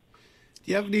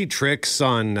 Do you have any tricks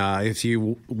on if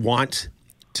you want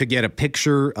to get a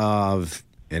picture of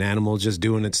an animal just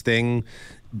doing its thing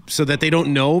so that they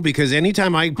don't know? Because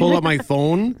anytime I pull up my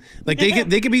phone, like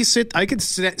I could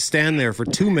stand there for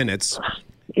 2 minutes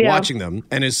watching them,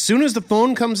 and as soon as the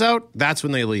phone comes out, that's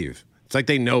when they leave. It's like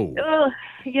they know.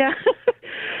 Yeah.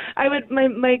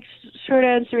 My short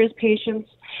answer is patience.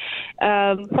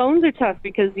 Phones are tough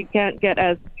because you can't get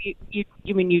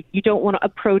you don't want to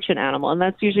approach an animal, and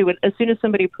that's usually as soon as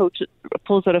somebody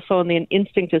pulls out a phone, the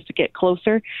instinct is to get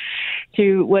closer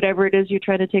to whatever it is you're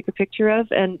trying to take a picture of,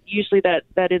 and usually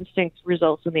that instinct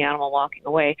results in the animal walking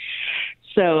away.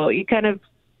 So you kind of,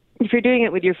 if you're doing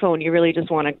it with your phone, you really just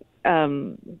want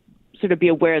to sort of be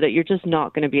aware that you're just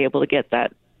not going to be able to get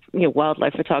that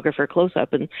wildlife photographer close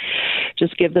up, and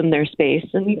just give them their space,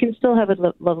 and you can still have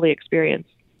a lovely experience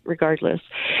regardless.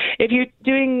 If you're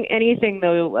doing anything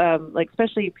though, like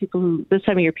especially people who this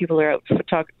time of year, people are out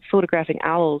photographing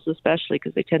owls, especially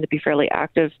because they tend to be fairly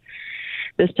active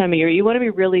this time of year. You want to be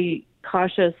really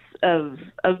cautious of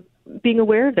being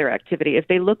aware of their activity. If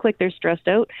they look like they're stressed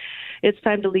out, it's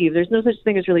time to leave. There's no such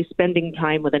thing as really spending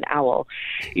time with an owl.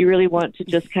 You really want to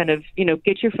just kind of,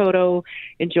 get your photo,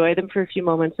 enjoy them for a few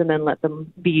moments, and then let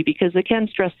them be, because it can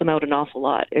stress them out an awful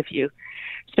lot if you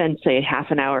spend, say,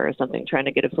 half an hour or something trying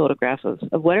to get a photograph of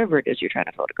whatever it is you're trying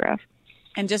to photograph.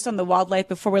 And just on the wildlife,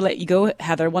 before we let you go,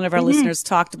 Heather, one of our listeners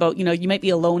talked about, you might be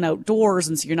alone outdoors,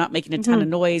 and so you're not making a ton of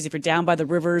noise. If you're down by the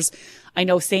rivers, I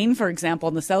know Seine, for example,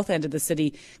 on the south end of the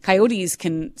city, coyotes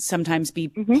can sometimes be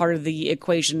part of the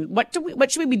equation. What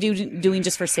should we be doing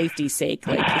just for safety's sake?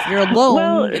 Like, if you're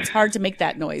alone, it's hard to make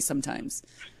that noise sometimes.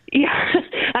 Yeah,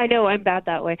 I know. I'm bad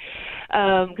that way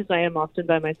because I am often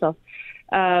by myself.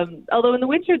 Although in the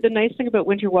winter, the nice thing about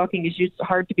winter walking is it's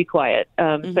hard to be quiet,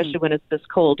 especially when it's this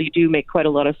cold. You do make quite a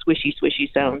lot of swishy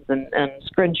sounds and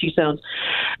scrunchy sounds.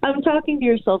 Talking to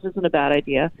yourself isn't a bad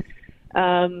idea.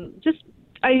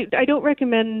 I don't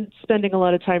recommend spending a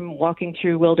lot of time walking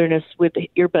through wilderness with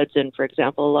earbuds in, for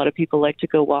example. A lot of people like to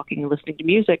go walking and listening to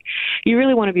music. You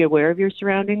really want to be aware of your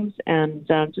surroundings and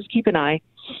just keep an eye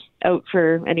out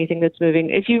for anything that's moving.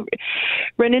 If you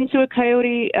run into a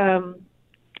coyote,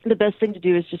 the best thing to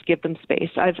do is just give them space.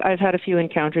 I've had a few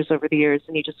encounters over the years,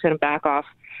 and you just kind of back off.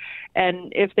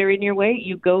 And if they're in your way,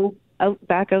 you go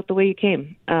back out the way you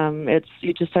came.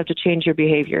 You just have to change your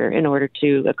behavior in order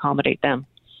to accommodate them.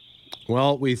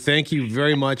 Well, we thank you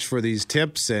very much for these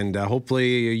tips, and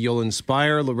hopefully you'll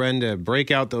inspire Loren to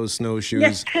break out those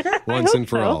snowshoes once and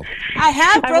for all. I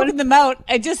have broken them out.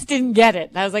 I just didn't get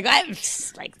it. I was like,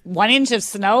 like 1 inch of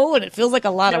snow, and it feels like a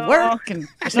lot of work. And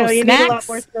there's no you snacks. need a lot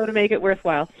more snow to make it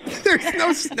worthwhile. There's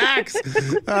no snacks.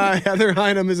 Heather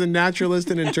Hynum is a naturalist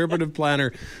and interpretive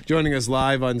planner joining us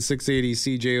live on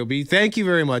 680 CJOB. Thank you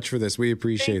very much for this. We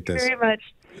appreciate this. Thank you very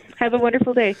much. Have a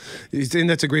wonderful day. And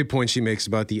that's a great point she makes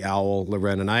about the owl,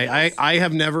 Loren. And I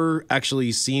have never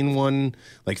actually seen one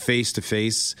like face to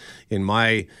face in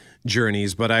my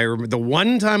journeys, but I remember the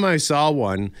one time I saw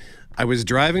one, I was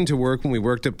driving to work when we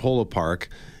worked at Polo Park.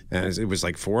 And it was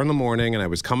like 4 a.m, and I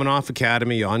was coming off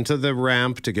Academy onto the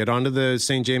ramp to get onto the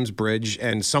St. James Bridge,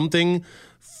 and something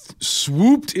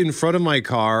swooped in front of my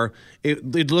car.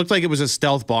 It looked like it was a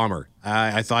stealth bomber.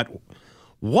 I thought,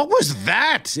 what was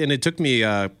that? And it took me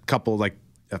a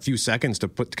few seconds to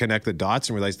connect the dots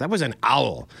and realize that was an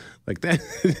owl. Like that,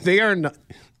 they are not.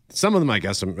 Some of them, I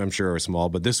guess, I'm sure, are small,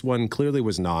 but this one clearly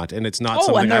was not, and it's not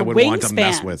something I would want to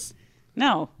mess with.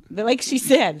 No, like she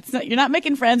said, you're not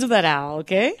making friends with that owl,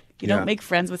 okay? You don't make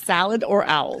friends with salad or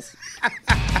owls.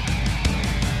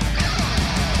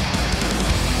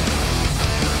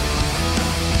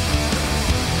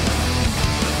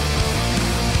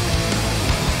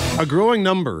 A growing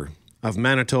number of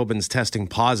Manitobans testing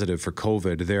positive for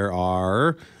COVID. There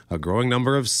are a growing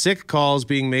number of sick calls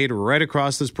being made right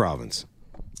across this province.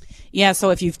 Yeah, so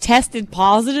if you've tested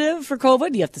positive for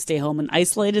COVID, you have to stay home and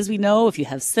isolate, as we know. If you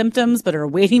have symptoms but are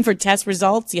waiting for test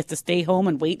results, you have to stay home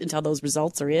and wait until those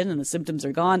results are in and the symptoms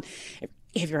are gone.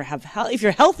 If you're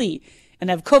healthy and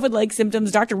have COVID-like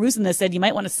symptoms, Dr. Rusin has said you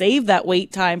might want to save that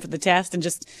wait time for the test and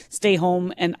just stay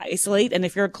home and isolate. And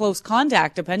if you're a close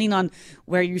contact, depending on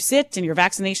where you sit and your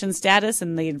vaccination status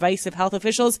and the advice of health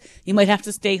officials, you might have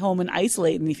to stay home and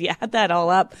isolate. And if you add that all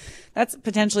up, that's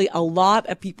potentially a lot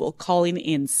of people calling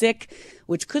in sick,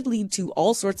 which could lead to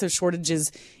all sorts of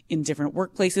shortages in different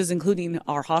workplaces, including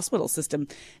our hospital system.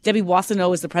 Debbie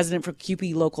Wassenaw is the president for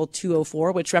CUPE Local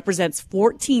 204, which represents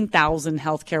 14,000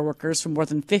 healthcare workers from more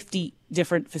than 50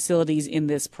 different facilities in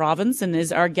this province, and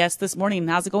is our guest this morning.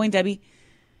 How's it going, Debbie?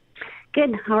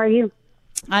 Good. How are you?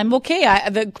 I'm okay.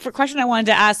 The question I wanted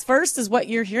to ask first is what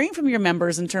you're hearing from your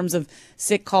members in terms of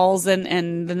sick calls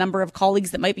and the number of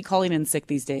colleagues that might be calling in sick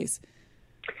these days.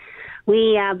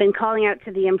 We have been calling out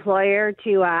to the employer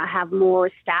to have more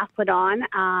staff put on,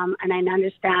 and I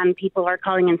understand people are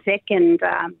calling in sick, and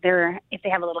if they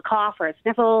have a little cough or a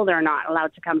sniffle, they're not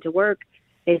allowed to come to work.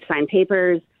 They've signed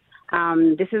papers.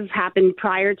 This has happened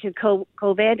prior to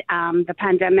COVID, the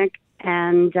pandemic,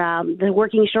 and the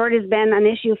working short has been an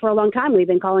issue for a long time. We've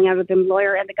been calling out to the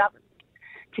employer and the government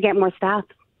to get more staff.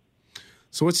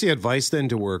 So what's the advice then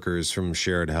to workers from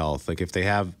Shared Health? Like if they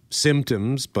have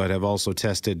symptoms but have also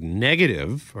tested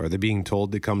negative, are they being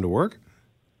told to come to work?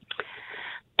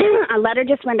 A letter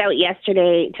just went out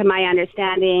yesterday, to my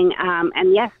understanding,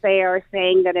 and yes, they are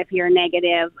saying that if you're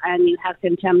negative and you have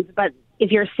symptoms, but if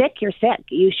you're sick, you're sick.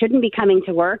 You shouldn't be coming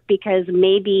to work because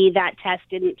maybe that test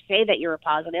didn't say that you were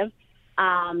positive.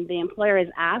 The employer has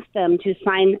asked them to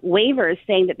sign waivers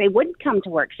saying that they wouldn't come to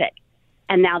work sick,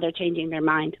 and now they're changing their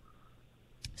mind.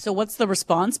 So what's the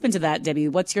response been to that, Debbie?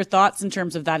 What's your thoughts in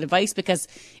terms of that advice? Because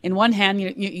in one hand,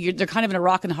 they're kind of in a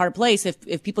rock and a hard place.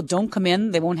 If people don't come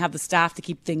in, they won't have the staff to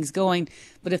keep things going.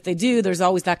 But if they do, there's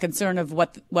always that concern of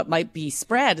what might be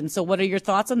spread. And so what are your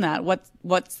thoughts on that?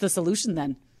 What's the solution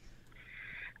then?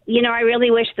 I really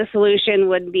wish the solution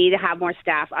would be to have more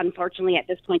staff. Unfortunately, at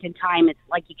this point in time, it's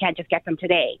like you can't just get them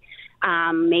today.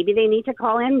 Maybe they need to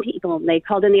call in people. They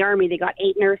called in the Army. They got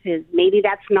 8 nurses. Maybe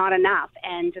that's not enough,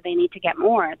 and they need to get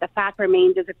more. The fact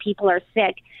remains is if people are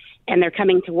sick and they're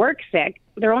coming to work sick,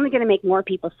 they're only going to make more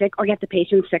people sick or get the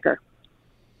patients sicker.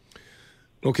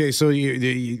 Okay, so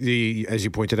as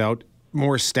you pointed out,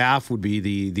 more staff would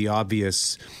be the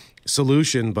obvious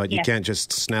solution, but you can't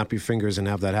just snap your fingers and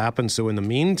have that happen. So in the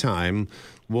meantime,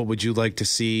 what would you like to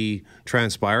see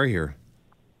transpire here?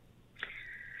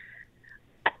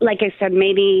 Like I said,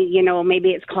 maybe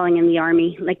it's calling in the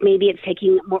Army. Like maybe it's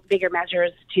taking bigger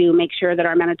measures to make sure that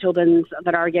our Manitobans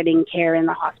that are getting care in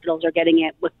the hospitals are getting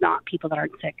it with not people that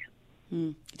aren't sick.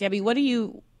 Debbie, how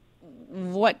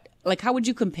would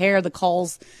you compare the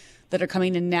calls that are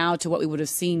coming in now to what we would have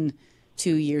seen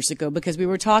 2 years ago? Because we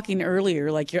were talking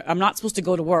earlier, like I'm not supposed to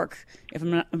go to work if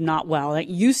I'm not well. It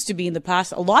used to be in the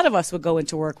past, a lot of us would go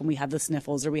into work when we had the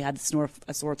sniffles or we had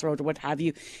a sore throat or what have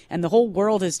you. And the whole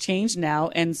world has changed now.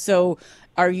 And so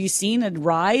are you seeing a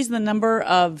rise in the number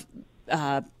of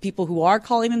people who are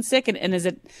calling in sick? And is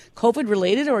it COVID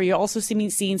related, or are you also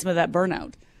seeing some of that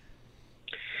burnout?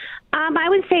 I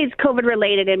would say it's COVID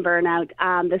related and burnout.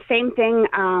 The same thing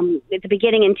at the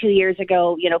beginning and 2 years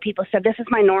ago, people said, this is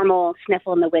my normal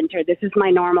sniffle in the winter. This is my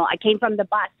normal. I came from the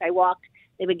bus. I walked.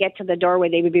 They would get to the doorway.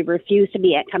 They would be refused to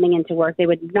be coming into work. They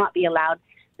would not be allowed.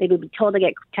 They would be told to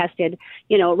get tested.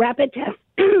 Rapid tests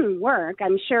work.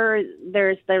 I'm sure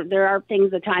there are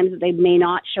things at times that they may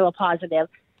not show a positive,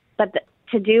 but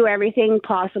to do everything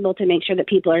possible to make sure that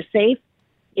people are safe,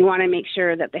 you want to make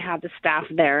sure that they have the staff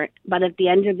there. But at the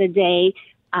end of the day,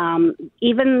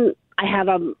 even I have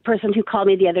a person who called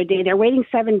me the other day. They're waiting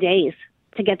 7 days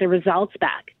to get the results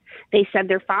back. They said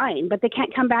they're fine, but they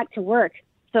can't come back to work.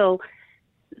 So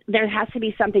there has to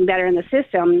be something better in the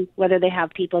system, whether they have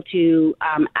people to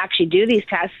actually do these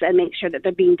tests and make sure that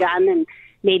they're being done, and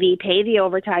maybe pay the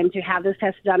overtime to have those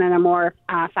tests done in a more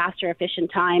faster,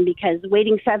 efficient time. Because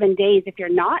waiting 7 days if you're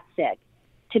not sick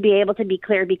to be able to be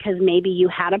clear because maybe you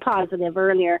had a positive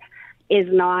earlier is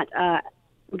not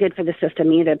good for the system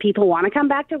either. People want to come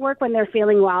back to work when they're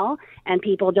feeling well, and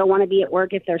people don't want to be at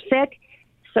work if they're sick.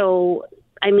 So,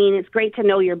 it's great to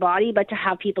know your body, but to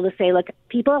have people to say, look,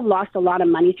 people have lost a lot of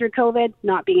money through COVID,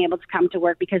 not being able to come to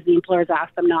work because the employers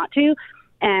asked them not to.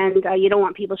 And you don't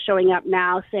want people showing up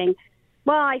now saying,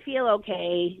 well, I feel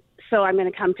okay, so I'm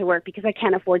going to come to work because I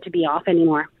can't afford to be off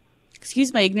anymore.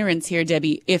 Excuse my ignorance here,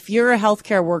 Debbie. If you're a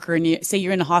healthcare worker and say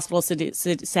you're in a hospital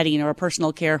setting or a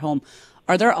personal care home,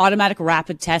 are there automatic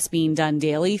rapid tests being done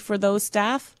daily for those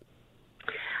staff?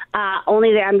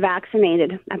 Only the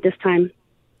unvaccinated at this time.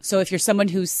 So if you're someone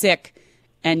who's sick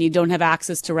and you don't have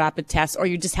access to rapid tests, or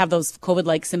you just have those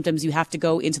COVID-like symptoms, you have to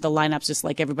go into the lineups just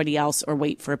like everybody else or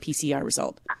wait for a PCR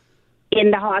result? In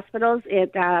the hospitals,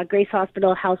 at Grace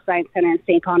Hospital, Health Science Center, and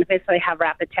St. Boniface, they have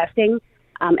rapid testing.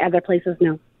 Other places,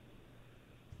 no.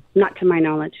 Not to my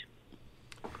knowledge.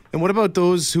 And what about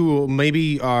those who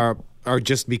maybe are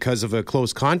just because of a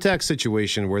close contact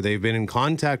situation where they've been in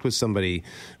contact with somebody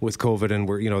with COVID,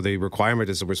 and the requirement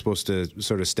is that we're supposed to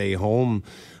sort of stay home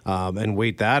and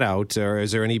wait that out? Or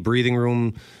is there any breathing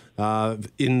room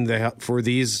for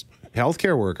these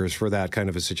healthcare workers for that kind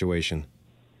of a situation?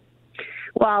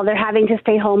 Well, they're having to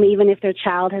stay home even if their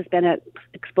child has been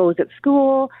exposed at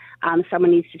school. Someone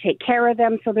needs to take care of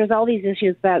them. So there's all these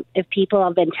issues that if people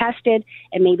have been tested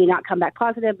and maybe not come back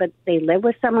positive, but they live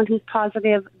with someone who's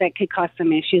positive, that could cause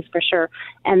some issues for sure.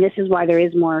 And this is why there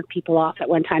is more people off at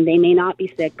one time. They may not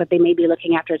be sick, but they may be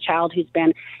looking after a child who's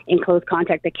been in close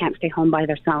contact that can't stay home by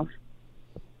themselves.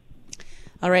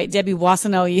 All right, Debbie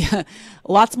Wasano,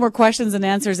 lots more questions and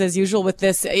answers as usual with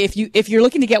this. If you're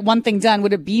looking to get one thing done,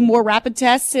 would it be more rapid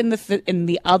tests in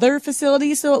the other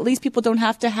facilities, so at least people don't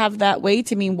have to have that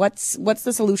wait? What's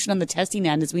the solution on the testing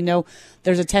end? As we know,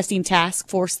 there's a testing task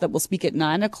force that will speak at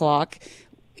 9:00.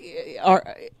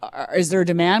 Is there a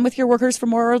demand with your workers for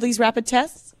more of these rapid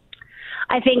tests?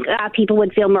 I think people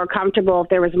would feel more comfortable if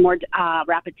there was more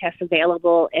rapid tests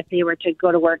available if they were to go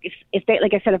to work. If they,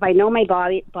 like I said, if I know my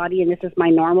body and this is my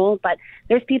normal, but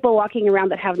there's people walking around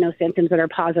that have no symptoms that are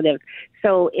positive.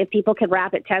 So if people could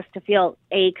rapid test to feel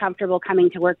comfortable coming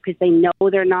to work because they know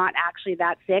they're not actually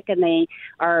that sick and they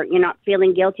are not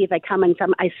feeling guilty if I come and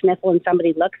I sniffle and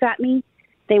somebody looks at me.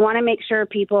 They want to make sure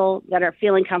people that are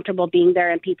feeling comfortable being there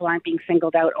and people aren't being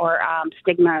singled out or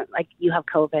stigma like you have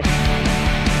COVID.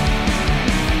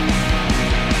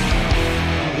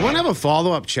 I want to have a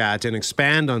follow-up chat and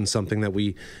expand on something that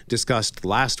we discussed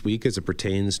last week as it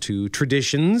pertains to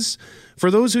traditions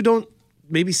for those who don't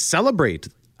maybe celebrate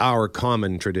our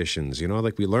common traditions.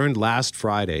 Like we learned last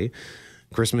Friday,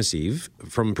 Christmas Eve,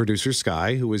 from producer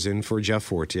Sky, who was in for Jeff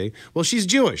Fortier. Well, she's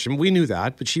Jewish, and we knew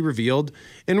that, but she revealed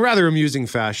in rather amusing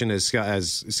fashion, as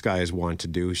Sky is wont to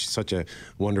do. She's such a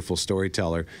wonderful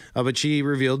storyteller. But she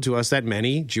revealed to us that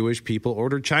many Jewish people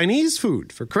order Chinese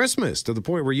food for Christmas, to the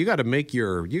point where you got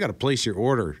to place your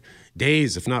order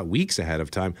days, if not weeks ahead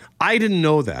of time. I didn't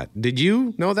know that. Did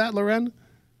you know that, Loren?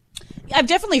 I've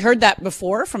definitely heard that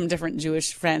before from different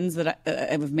Jewish friends that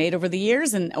I've made over the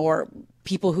years, or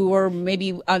people who are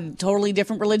maybe a totally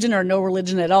different religion or no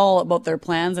religion at all about their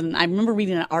plans. And I remember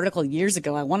reading an article years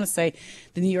ago. I want to say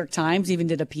the New York Times even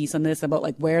did a piece on this about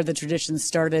like where the tradition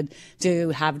started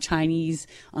to have Chinese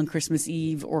on Christmas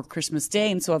Eve or Christmas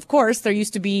Day. And so, of course, there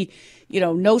used to be,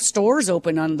 no stores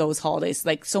open on those holidays.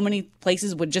 Like so many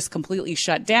places would just completely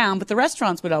shut down, but the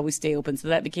restaurants would always stay open. So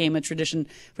that became a tradition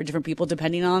for different people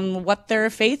depending on what their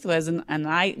faith was. And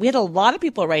we had a lot of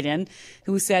people write in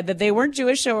who said that they weren't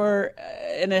Jewish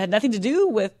and it had nothing to do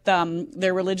with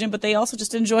their religion, but they also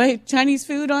just enjoy Chinese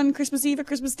food on Christmas Eve or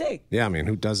Christmas Day. Yeah, I mean,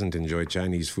 who doesn't enjoy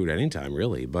Chinese food anytime,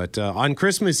 really? But on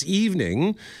Christmas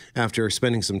evening, after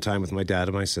spending some time with my dad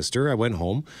and my sister, I went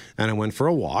home and I went for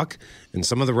a walk. And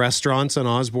some of the restaurants on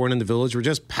Osborne in the Village were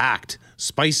just packed.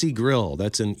 Spicy Grill,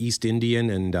 that's an East Indian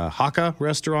and Hakka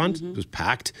restaurant, It was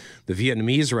packed. The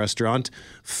Vietnamese restaurant,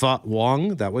 Pho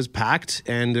Wong, that was packed.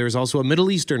 And there's also a Middle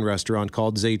Eastern restaurant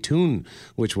called Zaytun,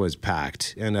 which was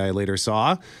packed. And I later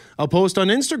saw a post on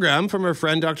Instagram from our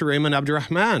friend Dr. Rehman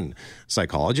Abdulrehman,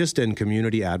 psychologist and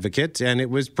community advocate, and it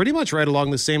was pretty much right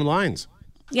along the same lines.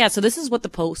 Yeah, so this is what the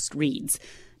post reads.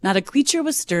 Not a creature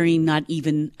was stirring, not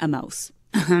even a mouse.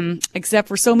 Except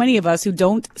for so many of us who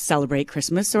don't celebrate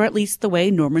Christmas, or at least the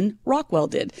way Norman Rockwell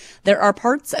did. There are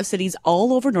parts of cities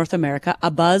all over North America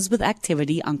abuzz with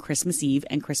activity on Christmas Eve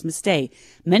and Christmas Day.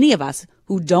 Many of us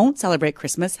who don't celebrate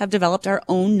Christmas have developed our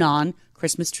own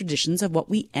non-Christmas traditions of what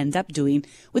we end up doing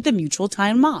with the mutual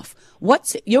time off.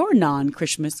 What's your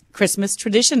non-Christmas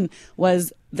tradition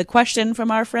was the question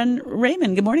from our friend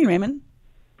Raymond. Good morning, Raymond.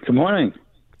 Good morning.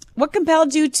 What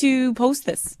compelled you to post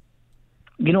this?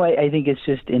 I think it's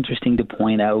just interesting to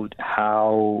point out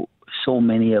how so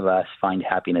many of us find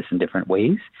happiness in different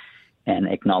ways and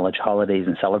acknowledge holidays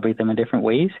and celebrate them in different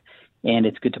ways. And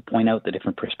it's good to point out the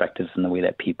different perspectives in the way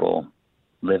that people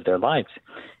live their lives.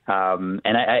 And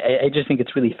I just think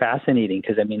it's really fascinating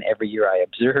because, every year I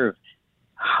observe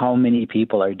how many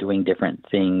people are doing different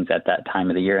things at that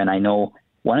time of the year. And I know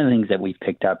one of the things that we've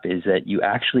picked up is that you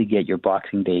actually get your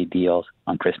Boxing Day deals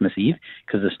on Christmas Eve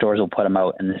because the stores will put them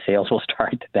out and the sales will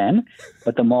start then.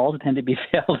 But the malls tend to be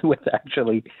filled with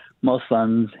actually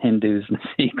Muslims, Hindus, and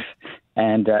Sikhs.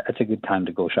 And it's a good time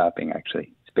to go shopping,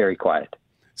 actually. It's very quiet.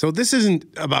 So this isn't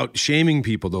about shaming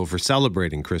people, though, for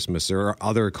celebrating Christmas or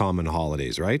other common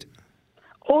holidays, right?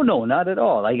 Oh, no, not at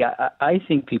all. I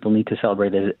think people need to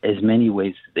celebrate as many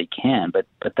ways as they can, but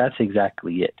that's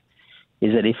exactly it.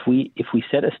 Is that if we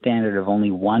set a standard of only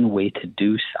one way to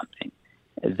do something,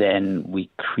 then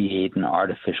we create an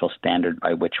artificial standard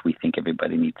by which we think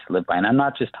everybody needs to live by. And I'm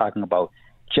not just talking about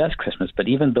just Christmas, but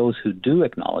even those who do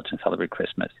acknowledge and celebrate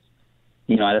Christmas.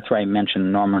 That's why I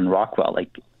mentioned Norman Rockwell.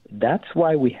 That's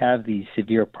why we have these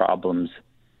severe problems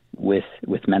with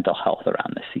mental health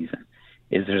around this season.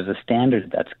 Is there's a standard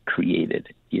that's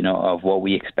created, of what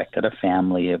we expect at a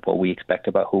family, of what we expect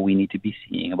about who we need to be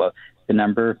seeing, about the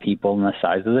number of people and the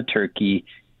size of the turkey.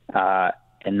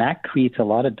 And that creates a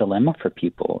lot of dilemma for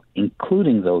people,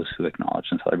 including those who acknowledge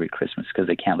and celebrate Christmas because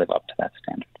they can't live up to that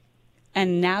standard.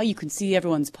 And now you can see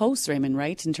everyone's posts, Raymond,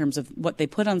 right, in terms of what they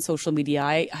put on social media.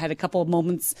 I had a couple of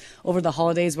moments over the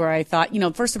holidays where I thought,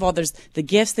 first of all, there's the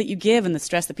gifts that you give and the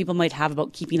stress that people might have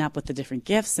about keeping up with the different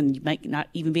gifts. And you might not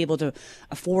even be able to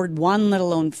afford one, let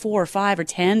alone 4 or 5 or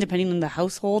 10, depending on the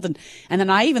household. And then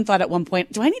I even thought at one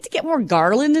point, do I need to get more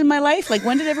garland in my life? Like,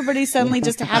 when did everybody suddenly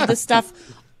just have this stuff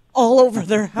all over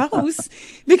their house?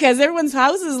 Because everyone's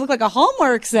houses look like a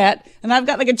Hallmark set, and I've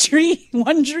got like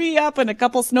one tree up and a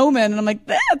couple snowmen, and I'm like,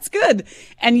 that's good.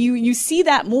 And you see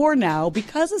that more now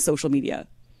because of social media.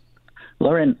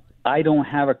 Lauren, I don't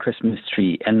have a Christmas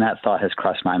tree, and that thought has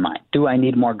crossed my mind. Do I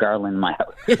need more garland in my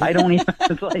house? I don't even.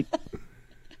 It's like,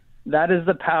 that is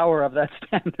the power of that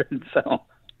standard. So.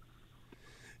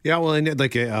 Yeah, well,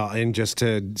 and just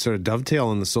to sort of dovetail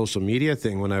on the social media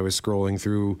thing, when I was scrolling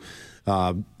through,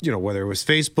 whether it was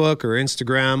Facebook or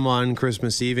Instagram on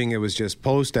Christmas Eve, it was just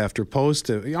post after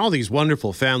post, all these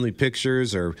wonderful family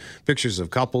pictures or pictures of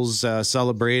couples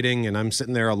celebrating, and I'm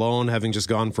sitting there alone, having just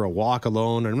gone for a walk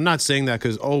alone. And I'm not saying that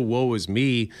because, woe is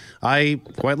me. I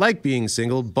quite like being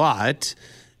single, but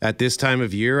at this time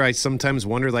of year, I sometimes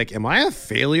wonder, am I a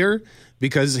failure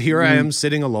because here I am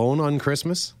sitting alone on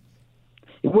Christmas?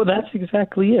 Well, that's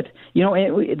exactly it.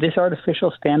 This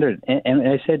artificial standard, and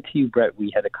I said to you, Brett,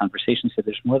 we had a conversation, said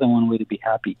there's more than one way to be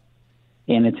happy.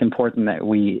 And it's important that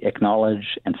we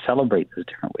acknowledge and celebrate those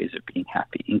different ways of being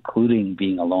happy, including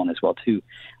being alone as well, too.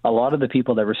 A lot of the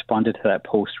people that responded to that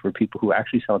post were people who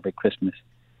actually celebrate Christmas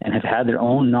and have had their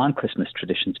own non-Christmas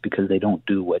traditions because they don't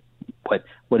do what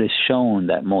is shown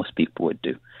that most people would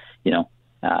do,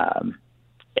 and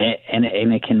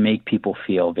it can make people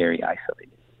feel very isolated.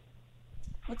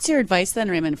 What's your advice then,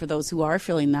 Raymond, for those who are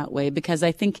feeling that way? Because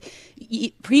I think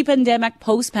pre-pandemic,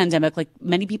 post-pandemic, like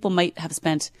many people might have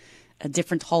spent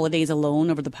different holidays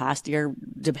alone over the past year,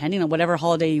 depending on whatever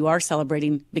holiday you are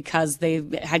celebrating, because they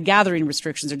had gathering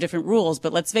restrictions or different rules.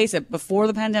 But let's face it, before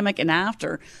the pandemic and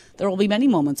after, there will be many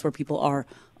moments where people are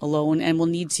alone and will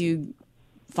need to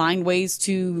find ways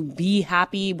to be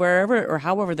happy wherever or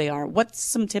however they are. What's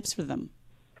some tips for them?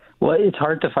 Well, it's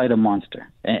hard to fight a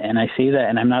monster. And I say that,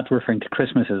 and I'm not referring to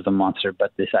Christmas as the monster,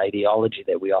 but this ideology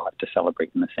that we all have to celebrate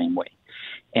in the same way.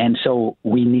 And so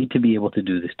we need to be able to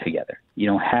do this together.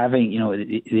 Having,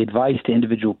 the advice to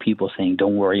individual people saying,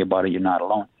 don't worry about it, you're not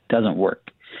alone, doesn't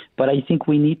work. But I think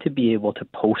we need to be able to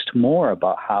post more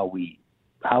about how we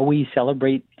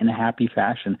celebrate in a happy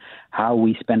fashion, how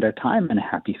we spend our time in a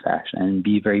happy fashion, and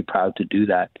be very proud to do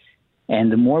that.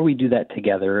 And the more we do that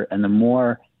together, and the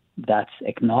more that's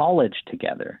acknowledged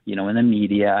together, in the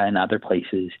media and other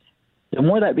places, the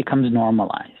more that becomes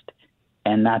normalized.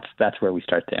 And that's where we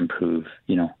start to improve,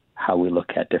 how we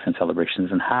look at different celebrations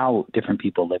and how different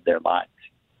people live their lives.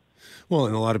 Well,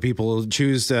 and a lot of people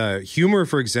choose humor,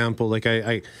 for example. Like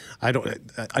I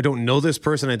don't know this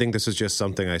person. I think this is just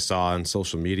something I saw on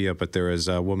social media. But there is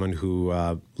a woman who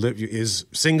is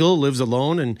single, lives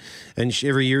alone, and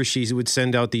every year she would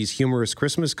send out these humorous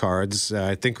Christmas cards.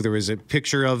 I think there was a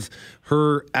picture of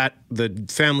her at the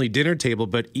family dinner table,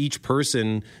 but each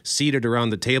person seated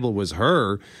around the table was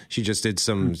her. She just did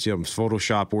some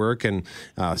Photoshop work, and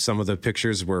some of the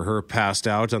pictures were her passed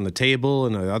out on the table,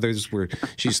 and others were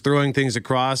she's throwing things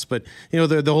across. But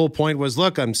the whole point was,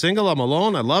 look, I'm single, I'm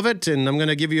alone, I love it, and I'm going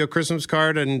to give you a Christmas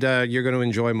card, and you're going to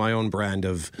enjoy my own brand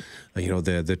of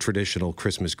the traditional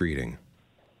Christmas greeting.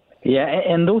 Yeah,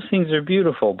 and those things are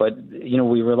beautiful, but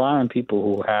we rely on people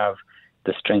who have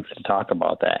the strength to talk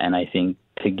about that. And I think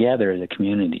together as a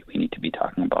community, we need to be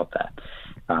talking about that.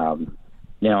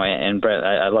 And Brett,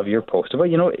 I love your post about,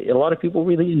 a lot of people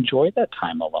really enjoy that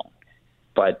time alone.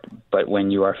 But when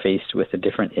you are faced with a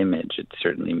different image, it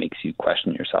certainly makes you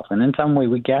question yourself. And in some way,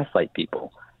 we gaslight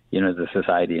people, the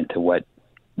society, into what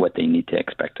they need to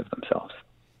expect of themselves.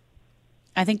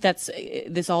 I think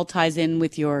this all ties in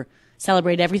with your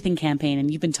Celebrate Everything campaign. And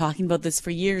you've been talking about this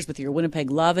for years with your Winnipeg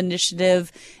Love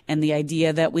initiative and the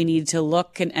idea that we need to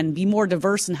look and be more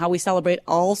diverse in how we celebrate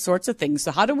all sorts of things.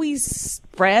 So how do we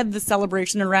spread the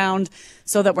celebration around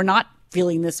so that we're not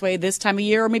feeling this way this time of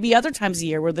year or maybe other times of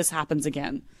year where this happens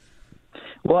again?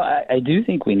 Well, I do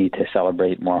think we need to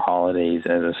celebrate more holidays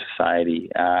as a society.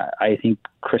 I think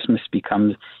Christmas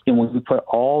becomes, when we put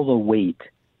all the weight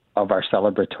of our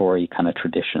celebratory kind of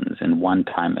traditions in one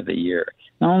time of the year,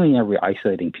 not only are we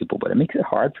isolating people, but it makes it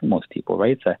hard for most people,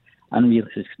 right? It's an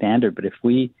unrealistic standard. But if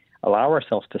we allow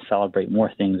ourselves to celebrate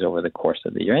more things over the course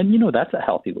of the year, and, that's a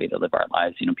healthy way to live our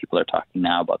lives. People are talking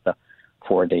now about the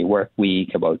 4-day work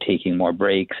week, about taking more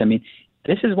breaks. I mean,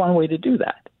 this is one way to do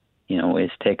that,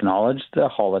 is to acknowledge the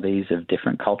holidays of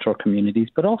different cultural communities,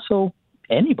 but also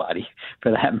anybody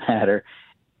for that matter,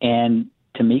 and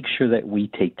to make sure that we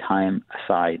take time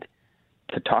aside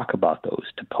to talk about those,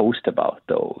 to post about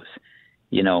those,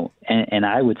 and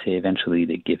I would say eventually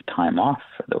to give time off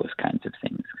for those kinds of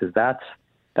things, because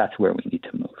that's where we need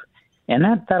to move. And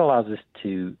that allows us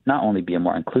to not only be a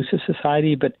more inclusive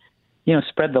society, but,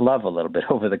 spread the love a little bit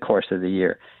over the course of the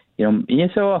year.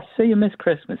 So I'll say you miss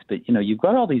Christmas, but, you've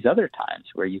got all these other times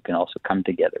where you can also come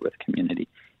together with community.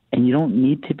 And you don't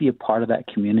need to be a part of that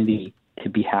community to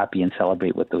be happy and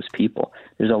celebrate with those people.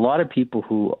 There's a lot of people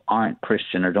who aren't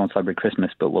Christian or don't celebrate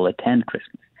Christmas, but will attend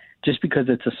Christmas just because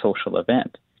it's a social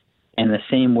event. And the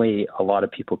same way a lot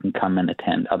of people can come and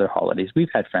attend other holidays. We've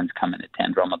had friends come and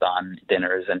attend Ramadan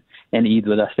dinners and Eid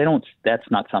with us.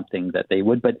 That's not something that they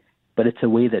would, but it's a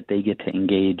way that they get to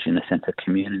engage in a sense of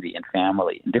community and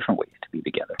family in different ways to be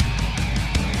together.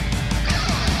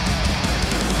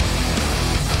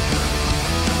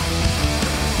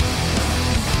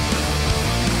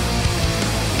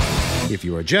 If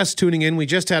you are just tuning in, we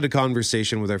just had a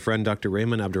conversation with our friend Dr.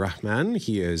 Rehman Abdulrehman.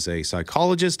 He is a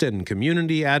psychologist and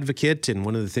community advocate, and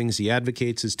one of the things he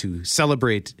advocates is to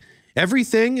celebrate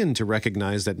everything and to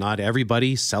recognize that not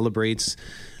everybody celebrates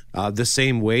the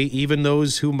same way, even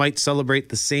those who might celebrate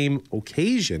the same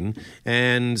occasion.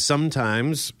 And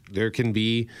sometimes there can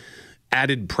be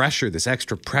added pressure, this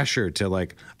extra pressure to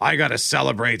like, I got to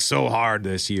celebrate so hard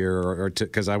this year or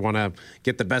because I want to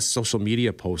get the best social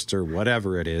media post or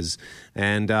whatever it is.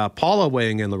 And Paula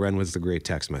weighing in, Loren, with the great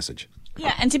text message.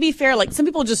 Yeah, and to be fair, like some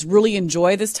people just really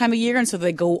enjoy this time of year, and so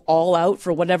they go all out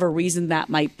for whatever reason that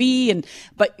might be.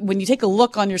 But when you take a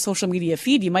look on your social media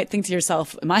feed, you might think to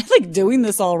yourself, "Am I like doing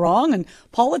this all wrong?" And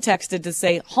Paula texted to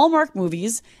say, "Hallmark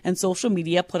movies and social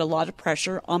media put a lot of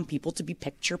pressure on people to be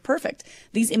picture perfect.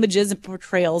 These images and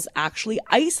portrayals actually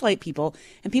isolate people,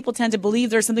 and people tend to believe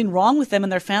there's something wrong with them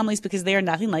and their families because they are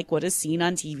nothing like what is seen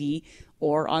on TV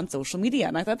or on social media."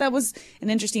 And I thought that was an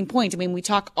interesting point. I mean, we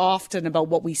talk often about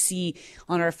what we see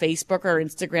on our Facebook or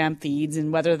Instagram feeds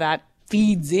and whether that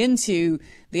feeds into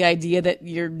the idea that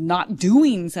you're not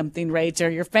doing something right, or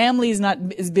your family is not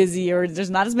as busy, or there's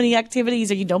not as many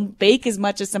activities, or you don't bake as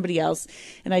much as somebody else.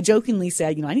 And I jokingly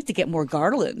said, I need to get more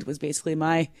garland, was basically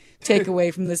my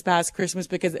takeaway from this past Christmas,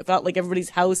 because it felt like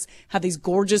everybody's house had these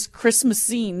gorgeous Christmas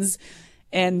scenes.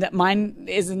 And mine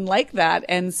isn't like that.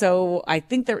 And so I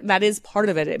think that is part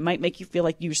of it. It might make you feel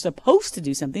like you're supposed to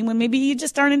do something when maybe you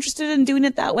just aren't interested in doing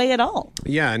it that way at all.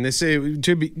 Yeah, and they say,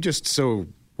 to be just so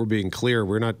we're being clear,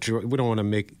 we don't want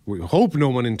to we hope no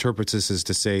one interprets this as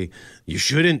to say you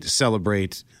shouldn't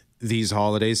celebrate these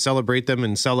holidays. Celebrate them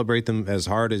and celebrate them as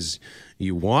hard as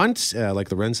you want.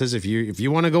 Like Loren says, if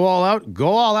you want to go all out, go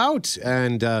all out.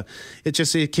 And it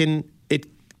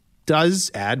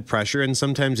does add pressure, and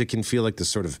sometimes it can feel like this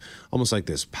sort of almost like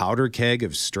this powder keg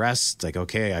of stress. It's like,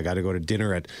 okay, I got to go to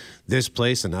dinner at this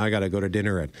place, and now I got to go to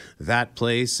dinner at that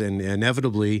place, and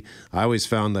inevitably, I always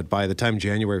found that by the time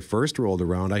January 1st rolled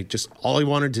around, all I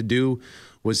wanted to do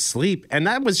was sleep, and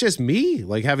that was just me,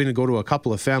 like having to go to a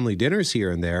couple of family dinners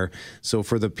here and there. So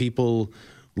for the people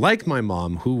like my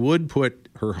mom who would put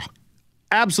her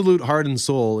absolute heart and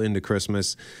soul into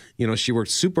Christmas, she worked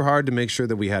super hard to make sure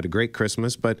that we had a great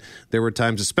Christmas. But there were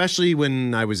times, especially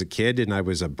when I was a kid and I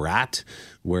was a brat,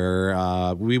 where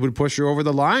we would push her over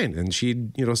the line, and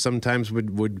she'd, sometimes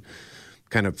would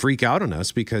kind of freak out on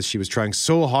us because she was trying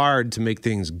so hard to make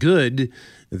things good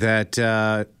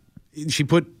that she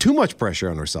put too much pressure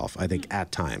on herself, I think,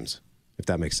 at times, if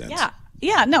that makes sense.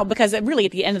 Yeah, no, because really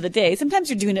at the end of the day, sometimes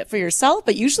you're doing it for yourself,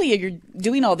 but usually you're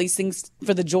doing all these things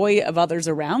for the joy of others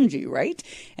around you, right?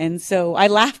 And so I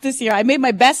laughed this year. I made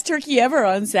my best turkey ever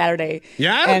on Saturday.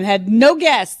 Yeah? And had no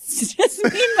guests, just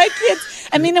me and my kids.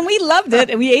 I mean, and we loved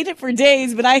it and we ate it for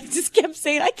days, but I just kept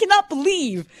saying, I cannot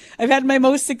believe I've had my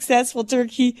most successful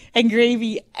turkey and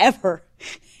gravy ever.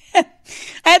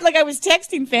 I was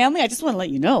texting family. I just want to let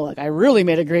you know, I really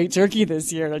made a great turkey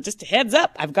this year. Just a heads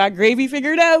up, I've got gravy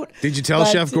figured out. Did you tell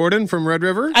Chef Gordon from Red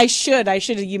River? I should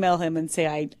email him and say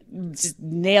I just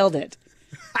nailed it.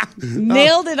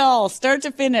 Nailed it all, start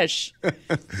to finish.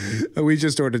 We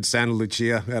just ordered Santa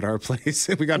Lucia at our place.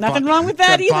 We got nothing wrong with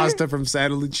that either. Pasta from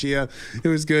Santa Lucia. It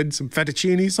was good. Some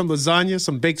fettuccine, some lasagna,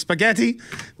 some baked spaghetti.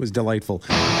 It was delightful.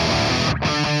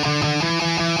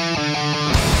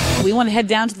 We want to head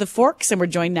down to the Forks, and we're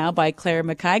joined now by Claire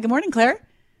Mackay. Good morning, Claire.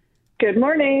 Good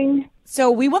morning.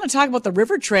 So we want to talk about the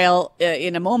River Trail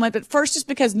in a moment, but first, just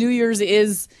because New Year's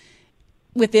is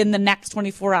within the next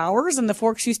 24 hours, and the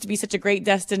Forks used to be such a great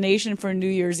destination for New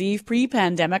Year's Eve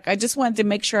pre-pandemic, I just wanted to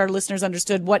make sure our listeners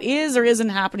understood what is or isn't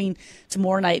happening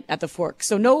tomorrow night at the Forks.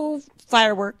 So no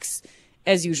fireworks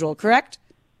as usual, correct?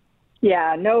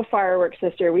 Yeah, no fireworks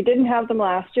this year. We didn't have them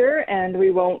last year, and we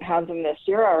won't have them this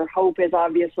year. Our hope is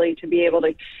obviously to be able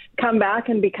to come back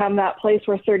and become that place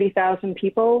where 30,000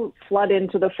 people flood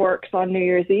into the Forks on New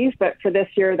Year's Eve, but for this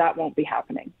year, that won't be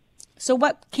happening. So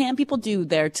what can people do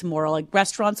there tomorrow? Like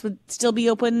restaurants would still be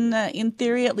open in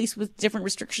theory, at least with different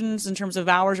restrictions in terms of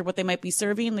hours or what they might be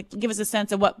serving? Like, give us a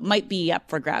sense of what might be up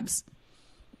for grabs.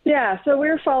 Yeah, so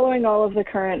we're following all of the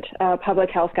current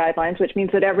public health guidelines, which means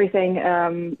that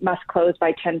everything must close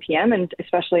by 10 p.m., and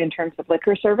especially in terms of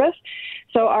liquor service.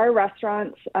 So our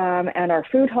restaurants and our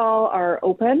food hall are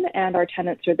open, and our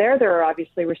tenants are there. There are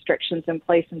obviously restrictions in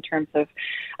place in terms of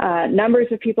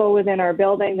numbers of people within our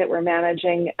building that we're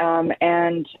managing,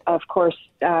 and of course,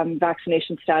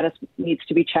 vaccination status needs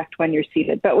to be checked when you're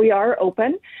seated. But we are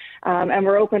open. And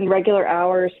we're open regular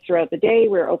hours throughout the day.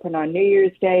 We're open on New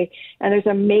Year's Day. And there's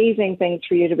amazing things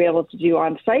for you to be able to do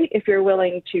on site if you're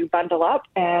willing to bundle up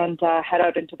and head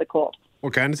out into the cold.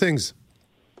 What kind of things?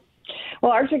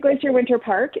 Well, Arctic Glacier Winter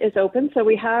Park is open, so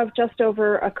we have just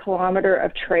over a kilometer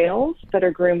of trails that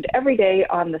are groomed every day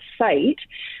on the site,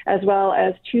 as well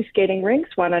as 2 skating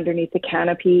rinks, one underneath the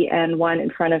canopy and one in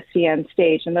front of CN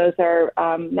Stage. And those are,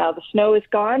 now the snow is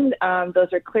gone,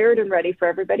 those are cleared and ready for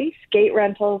everybody. Skate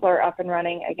rentals are up and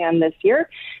running again this year.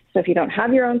 So if you don't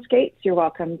have your own skates, you're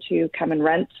welcome to come and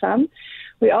rent some.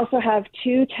 We also have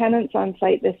 2 tenants on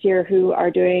site this year who are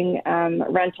doing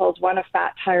rentals, one of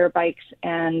Fat Tire bikes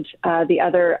and the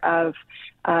other of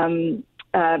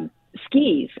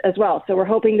skis as well. So we're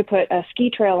hoping to put a ski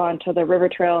trail onto the river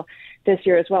trail this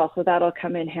year as well. So that'll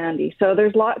come in handy. So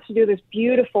there's lots to do. There's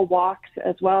beautiful walks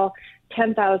as well,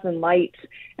 10,000 lights,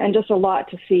 and just a lot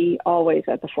to see always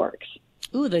at the Forks.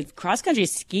 Ooh, the cross-country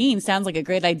skiing sounds like a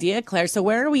great idea, Claire. So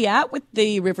where are we at with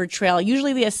the river trail?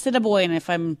 Usually the Assiniboine, if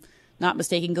I'm not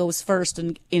mistaken, goes first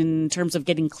in terms of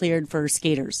getting cleared for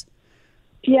skaters.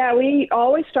 Yeah, we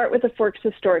always start with the Forks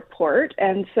Historic Port.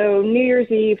 And so New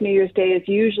Year's Eve, New Year's Day is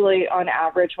usually on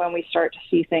average when we start to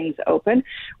see things open.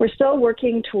 We're still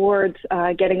working towards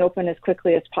getting open as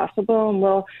quickly as possible. And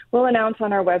we'll announce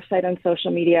on our website and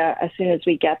social media as soon as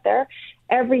we get there.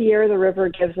 Every year, the river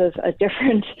gives us a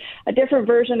different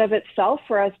version of itself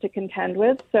for us to contend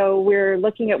with. So we're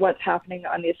looking at what's happening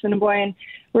on the Assiniboine.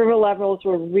 River levels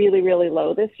were really, really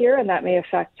low this year, and that may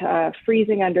affect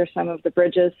freezing under some of the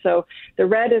bridges. So the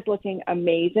red is looking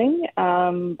amazing,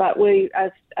 but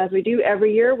as we do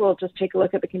every year, we'll just take a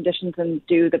look at the conditions and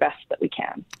do the best that we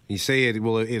can. You say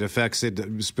it affects it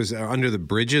under the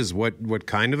bridges. What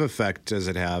kind of effect does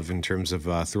it have in terms of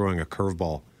throwing a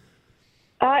curveball?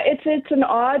 It's an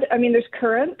odd, there's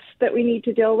currents that we need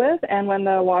to deal with, and when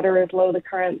the water is low, the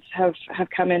currents have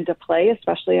come into play,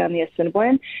 especially on the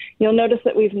Assiniboine. You'll notice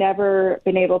that we've never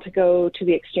been able to go to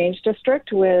the Exchange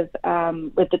District with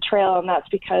the trail, and that's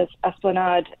because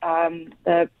Esplanade,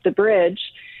 the bridge,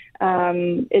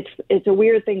 it's a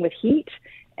weird thing with heat,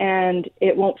 and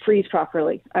it won't freeze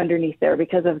properly underneath there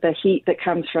because of the heat that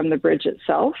comes from the bridge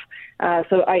itself.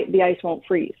 So the ice won't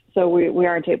freeze. So we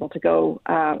aren't able to go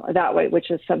that way, which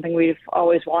is something we've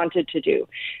always wanted to do.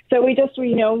 So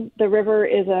we know the river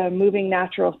is a moving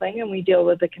natural thing, and we deal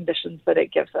with the conditions that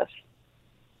it gives us.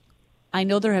 I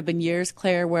know there have been years,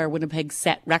 Claire, where Winnipeg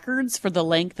set records for the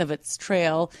length of its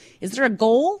trail. Is there a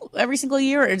goal every single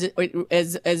year? Or is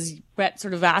it, as Brett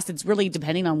sort of asked, it's really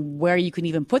depending on where you can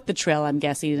even put the trail, I'm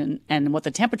guessing, and what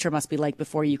the temperature must be like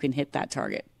before you can hit that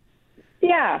target.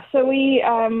 Yeah, so we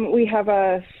have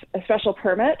a special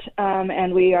permit,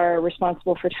 and we are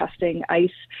responsible for testing ice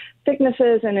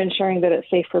thicknesses and ensuring that it's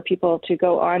safe for people to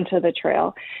go onto the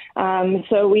trail.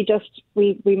 So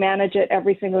we manage it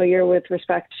every single year with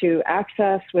respect to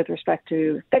access, with respect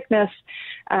to thickness.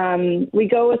 We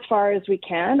go as far as we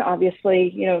can.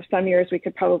 Obviously, some years we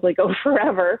could probably go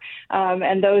forever,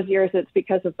 and those years it's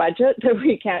because of budget that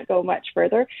we can't go much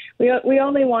further. We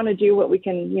only want to do what we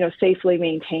can, safely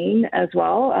maintain as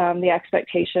well. The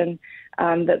expectation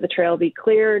that the trail be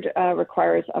cleared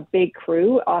requires a big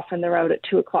crew. Often they're out at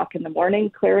 2:00 in the morning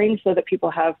clearing so that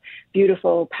people have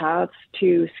beautiful paths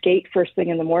to skate first thing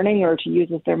in the morning or to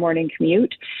use as their morning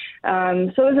commute.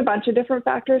 So there's a bunch of different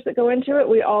factors that go into it.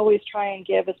 We always try and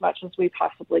give as much as we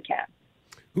possibly can.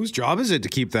 Whose job is it to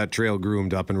keep that trail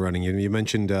groomed up and running? You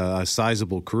mentioned a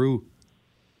sizable crew.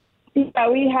 Yeah,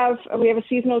 we have a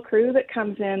seasonal crew that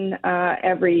comes in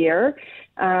every year,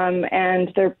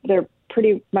 and they're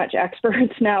pretty much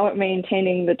experts now at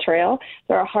maintaining the trail.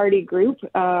 They're a hardy group,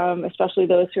 especially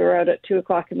those who are out at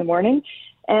 2:00 in the morning.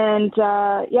 And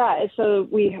so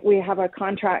we have a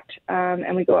contract,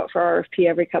 and we go out for RFP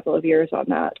every couple of years on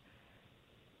that.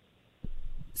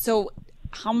 So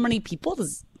how many people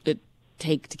does it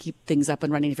take to keep things up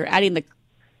and running? If you're adding the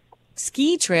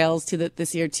ski trails to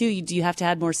this year too, do you have to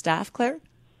add more staff, Claire?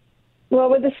 Well,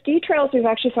 with the ski trails, we've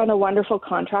actually found a wonderful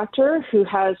contractor who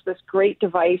has this great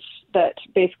device that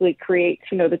basically creates,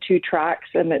 the two tracks,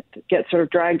 and it gets sort of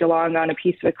dragged along on a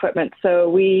piece of equipment. So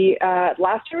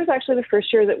last year was actually the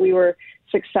first year that we were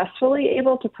successfully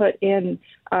able to put in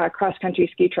cross-country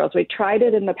ski trails. We tried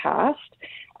it in the past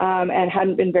and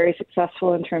hadn't been very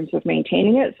successful in terms of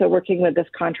maintaining it. So working with this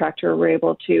contractor, we're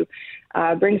able to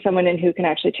bring someone in who can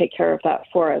actually take care of that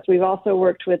for us. We've also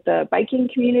worked with the biking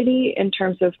community in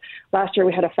terms of last year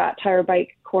we had a fat tire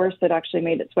bike course that actually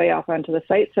made its way off onto the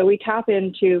site. So we tap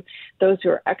into those who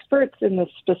are experts in the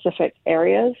specific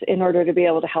areas in order to be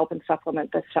able to help and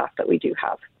supplement the staff that we do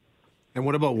have. And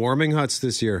what about warming huts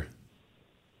this year?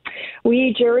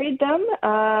 We juried them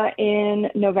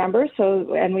in November,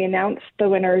 and we announced the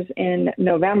winners in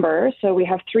November. So we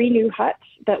have 3 new huts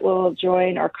that will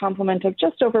join our complement of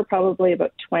just over probably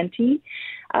about 20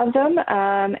 of them.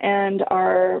 And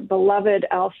our beloved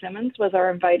Al Simmons was our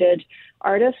invited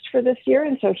artist for this year.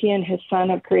 And so he and his son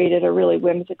have created a really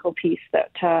whimsical piece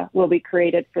that will be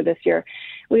created for this year.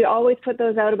 We always put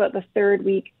those out about the 3rd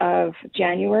week of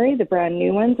January, the brand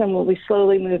new ones, and we'll be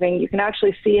slowly moving. You can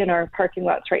actually see in our parking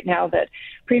lots right now that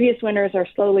previous winners are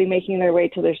slowly making their way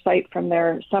to their site from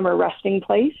their summer resting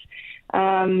place,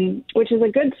 which is a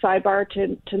good sidebar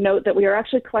to note that we are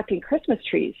actually collecting Christmas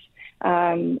trees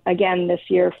again this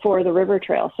year for the River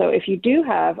Trail. So if you do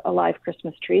have a live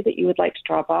Christmas tree that you would like to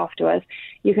drop off to us,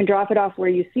 you can drop it off where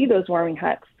you see those warming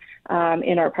huts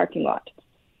in our parking lot.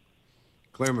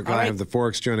 Claire Mackay of the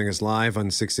Forks joining us live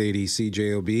on 680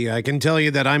 CJOB. I can tell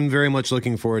you that I'm very much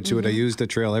looking forward to it. I used the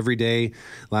trail every day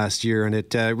last year, and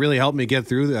it really helped me get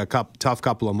through a tough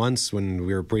couple of months when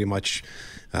we were pretty much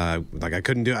like I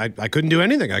couldn't do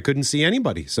anything. I couldn't see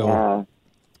anybody. So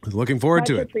looking forward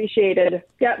to it. Much appreciated.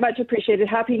 Yeah, much appreciated.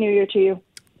 Happy New Year to you.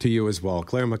 To you as well.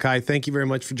 Claire Mackay, thank you very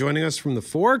much for joining us from the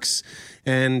Forks.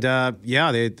 And I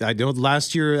know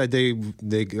last year, I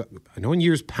know in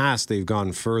years past they've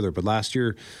gone further, but last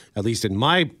year, at least in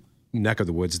my neck of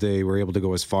the woods, they were able to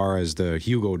go as far as the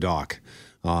Hugo Dock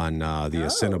on the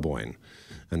Assiniboine.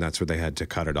 And that's where they had to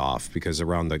cut it off because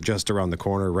just around the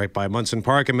corner, right by Munson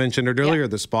Park, I mentioned it earlier,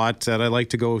 the spot that I like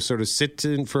to go sort of sit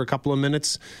in for a couple of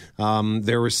minutes.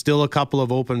 There were still a couple of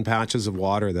open patches of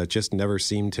water that just never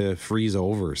seemed to freeze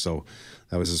over. So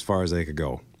that was as far as they could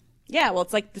go. Yeah, well,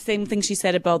 it's like the same thing she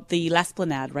said about the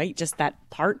L'Esplanade, right? Just that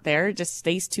part there just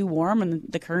stays too warm and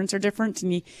the currents are different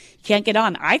and you can't get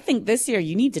on. I think this year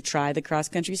you need to try the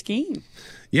cross-country skiing.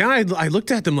 Yeah, I looked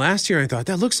at them last year and I thought,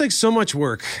 that looks like so much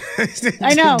work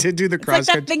I know. to do the it's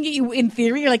cross-country. Like that thing you, in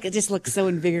theory, you're like, it just looks so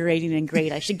invigorating and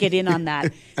great. I should get in on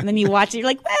that. And then you watch it, you're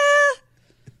like, well,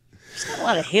 there's not a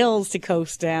lot of hills to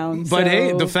coast down. But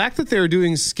hey, the fact that they're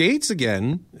doing skates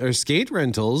again, or skate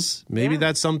rentals, maybe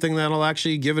that's something that'll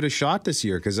actually give it a shot this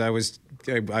year. Because I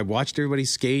watched everybody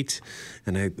skate,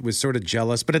 and I was sort of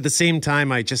jealous. But at the same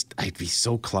time, I'd be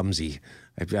so clumsy.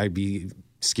 I'd be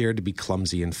scared to be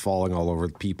clumsy and falling all over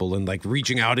people and like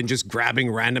reaching out and just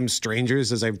grabbing random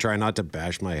strangers as I try not to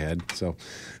bash my head. So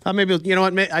maybe, you know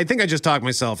what, I think I just talked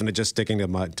myself into just sticking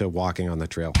to walking on the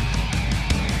trail.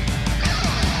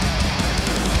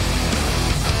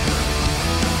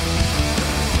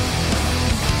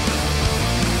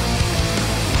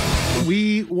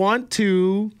 We want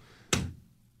to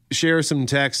share some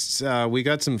texts. We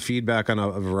got some feedback on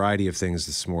a variety of things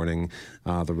this morning.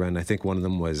 Ren, I think one of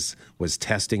them was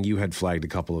testing. You had flagged a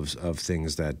couple of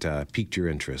things that piqued your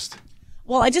interest.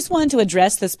 Well, I just wanted to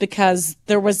address this because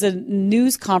there was a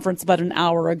news conference about an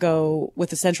hour ago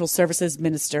with the Central Services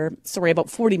Minister, about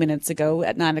 40 minutes ago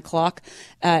at 9 o'clock,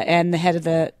 and the head of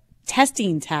the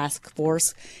testing task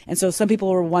force. And so some people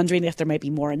were wondering if there might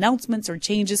be more announcements or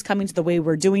changes coming to the way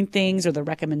we're doing things or the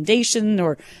recommendation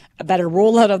or a better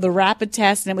rollout of the rapid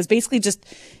test. And it was basically just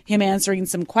him answering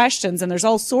some questions. And there's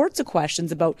all sorts of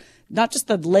questions about not just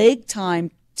the lag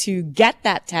time to get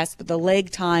that test, but the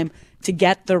lag time to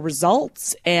get the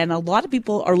results. And a lot of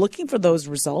people are looking for those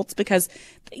results because,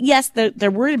 yes, they're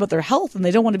worried about their health and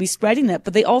they don't want to be spreading it,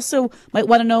 but they also might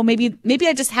want to know maybe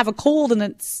I just have a cold and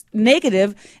it's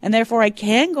negative and therefore I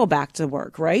can go back to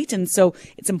work, right? And so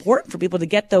it's important for people to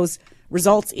get those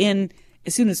results in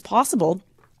as soon as possible.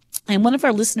 And one of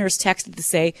our listeners texted to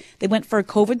say they went for a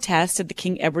COVID test at the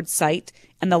King Edward site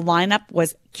and the lineup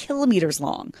was kilometers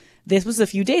long. This was a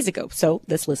few days ago, so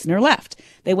this listener left.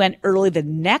 They went early the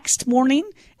next morning,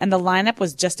 and the lineup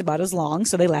was just about as long,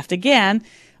 so they left again.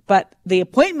 But the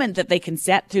appointment that they can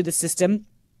set through the system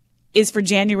is for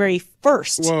January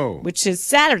 1st, which is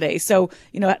Saturday. So,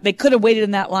 they could have waited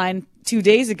in that line 2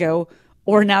 days ago,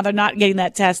 or now they're not getting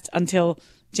that test until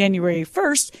January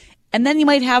 1st. And then you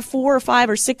might have 4 or 5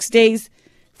 or 6 days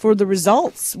for the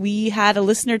results. We had a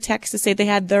listener text to say they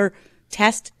had their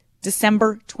test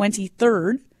December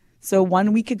 23rd. So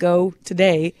 1 week ago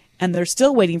today, and they're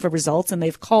still waiting for results, and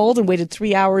they've called and waited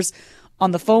 3 hours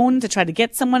on the phone to try to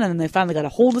get someone, and then they finally got a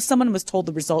hold of someone and was told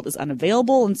the result is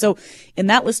unavailable. And so in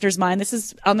that listener's mind, this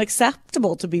is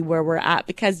unacceptable to be where we're at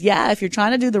because, if you're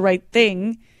trying to do the right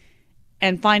thing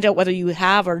and find out whether you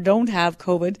have or don't have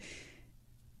COVID,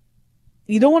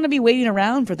 you don't want to be waiting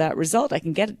around for that result. I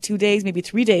can get it 2 days, maybe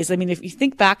 3 days. I mean, if you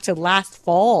think back to last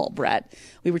fall, Brett,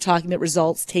 we were talking about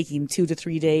results taking 2 to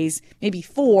 3 days, maybe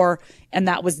 4, and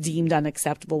that was deemed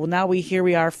unacceptable. Well, now here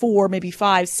we are 4, maybe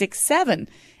 5, 6, 7.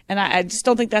 And I just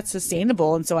don't think that's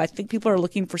sustainable. And so I think people are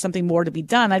looking for something more to be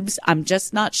done. I'm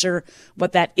just not sure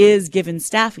what that is given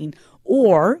staffing.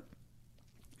 Or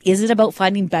is it about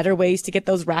finding better ways to get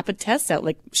those rapid tests out?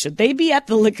 Like, should they be at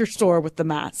the liquor store with the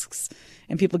masks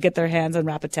and people get their hands on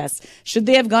rapid tests? Should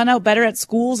they have gone out better at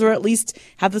schools or at least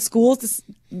have the schools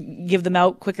give them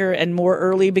out quicker and more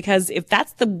early? Because if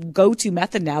that's the go-to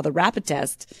method now, the rapid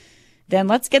test, then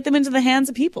let's get them into the hands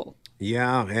of people.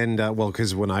 Yeah, and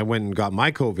because when I went and got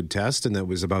my COVID test, and that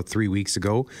was about 3 weeks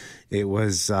ago, it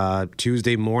was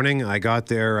Tuesday morning. I got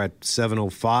there at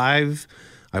 7:05.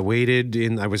 I waited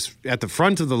I was at the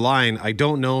front of the line. I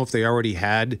don't know if they already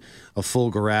had a full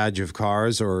garage of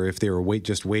cars or if they were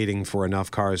just waiting for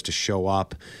enough cars to show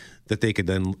up that they could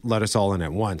then let us all in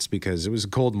at once, because it was a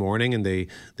cold morning and they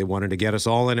wanted to get us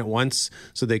all in at once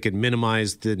so they could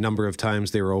minimize the number of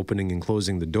times they were opening and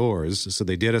closing the doors. So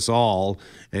they did us all,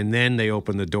 and then they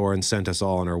opened the door and sent us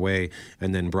all on our way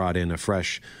and then brought in a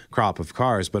fresh crop of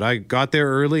cars. But I got there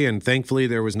early, and thankfully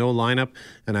there was no lineup,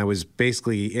 and I was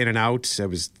basically in and out.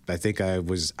 I think I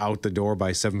was out the door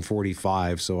by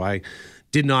 7:45, so I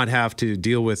did not have to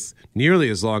deal with nearly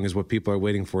as long as what people are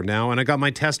waiting for now. And I got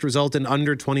my test result in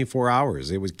under 24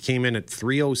 hours. It came in at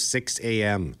 3:06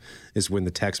 a.m. is when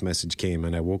the text message came.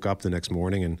 And I woke up the next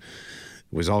morning and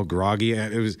was all groggy.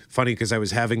 It was funny because I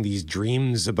was having these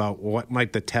dreams about what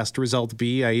might the test result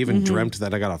be. I even dreamt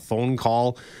that I got a phone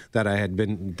call that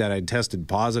I'd tested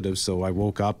positive. So I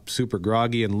woke up super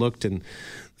groggy and looked, and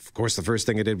of course, the first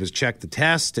thing I did was check the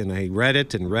test, and I read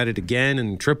it again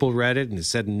and triple read it, and it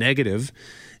said negative.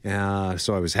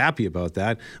 So I was happy about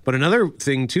that. But another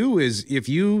thing, too, is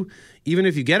even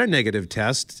if you get a negative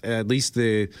test, at least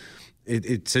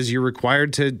it says you're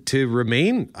required to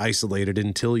remain isolated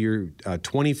until you're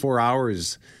 24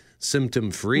 hours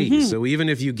symptom-free. So even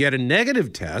if you get a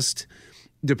negative test,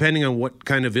 depending on what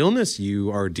kind of illness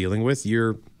you are dealing with,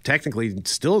 you're technically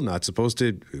still not supposed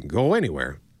to go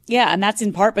anywhere. Yeah, and that's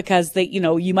in part because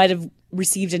you might have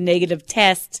received a negative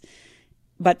test,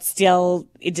 but still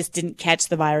it just didn't catch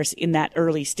the virus in that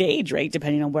early stage, right?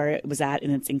 Depending on where it was at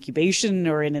in its incubation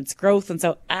or in its growth. And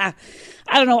so, I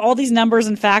don't know, all these numbers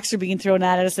and facts are being thrown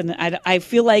at us, and I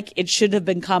feel like it should have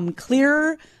become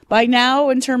clearer by now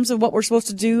in terms of what we're supposed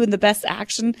to do and the best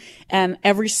action. And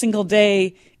every single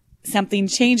day, something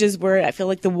changes where I feel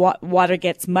like the water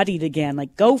gets muddied again.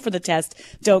 Like, go for the test,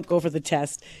 don't go for the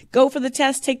test. Go for the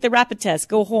test, take the rapid test,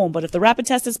 go home. But if the rapid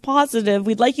test is positive,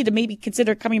 we'd like you to maybe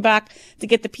consider coming back to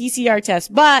get the PCR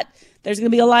test. But there's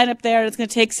going to be a lineup there. It's going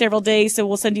to take several days, so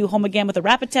we'll send you home again with a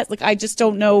rapid test. Like, I just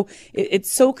don't know.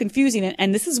 It's so confusing.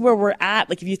 And this is where we're at.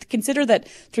 Like, if you consider that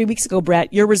 3 weeks ago,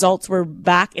 Brett, your results were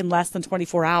back in less than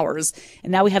 24 hours.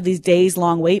 And now we have these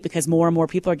days-long wait because more and more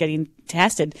people are getting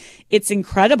tested. It's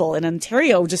incredible. And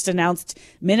Ontario just announced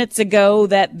minutes ago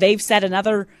that they've set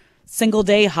another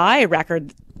single-day high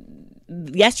record.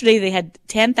 Yesterday, they had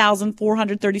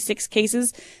 10,436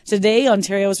 cases. Today,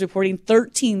 Ontario is reporting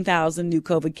 13,000 new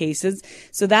COVID cases.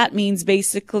 So that means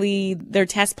basically their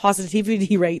test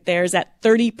positivity rate there is at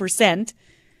 30%.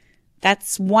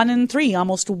 That's 1 in 3,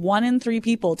 almost 1 in 3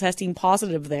 people testing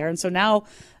positive there. And so now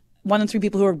 1 in 3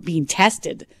 people who are being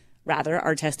tested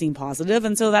are testing positive.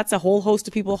 And so that's a whole host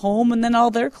of people home and then all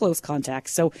their close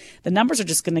contacts. So the numbers are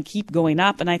just going to keep going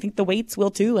up. And I think the waits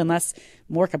will too, unless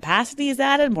more capacity is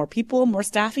added, more people, more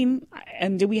staffing.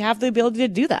 And do we have the ability to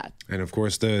do that? And of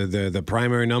course, the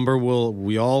primary number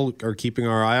we all are keeping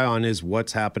our eye on is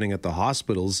what's happening at the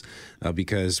hospitals,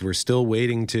 because we're still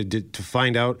waiting to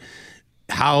find out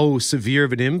how severe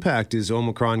of an impact is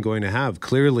Omicron going to have.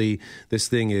 Clearly, this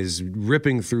thing is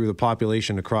ripping through the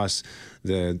population across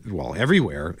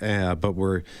everywhere, but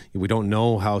we don't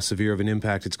know how severe of an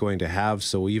impact it's going to have.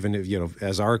 So even if,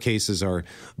 as our cases are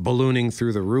ballooning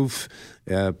through the roof,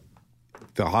 the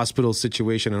hospital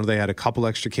situation, I know they had a couple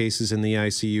extra cases in the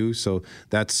ICU, so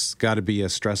that's got to be a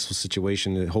stressful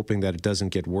situation, hoping that it doesn't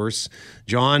get worse.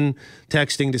 John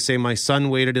texting to say, my son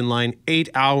waited in line 8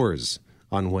 hours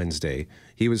on Wednesday.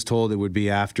 He was told it would be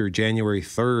after January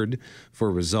 3rd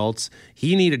for results.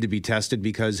 He needed to be tested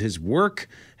because his work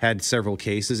had several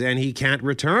cases and he can't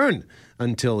return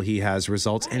until he has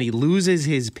results, and he loses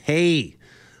his pay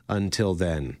until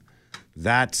then.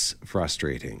 That's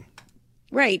frustrating.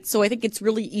 Right. So I think it's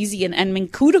really easy. And I mean,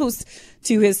 kudos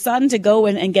to his son to go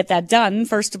and get that done,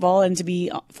 first of all, and to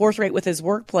be forthright with his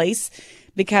workplace,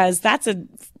 because that's a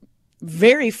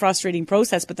very frustrating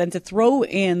process. But then to throw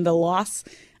in the loss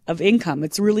of income,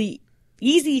 it's really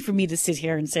easy for me to sit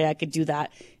here and say I could do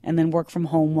that and then work from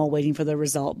home while waiting for the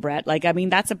result, Brett. Like, I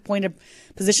mean, that's a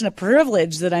position of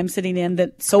privilege that I'm sitting in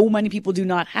that so many people do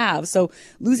not have. So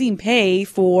losing pay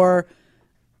for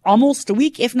almost a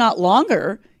week, if not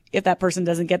longer, if that person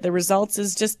doesn't get the results,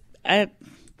 is just,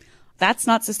 that's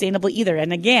not sustainable either.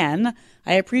 And again,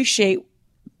 I appreciate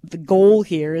the goal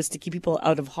here is to keep people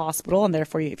out of hospital, and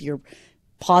therefore if you're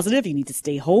positive, you need to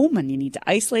stay home and you need to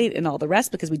isolate and all the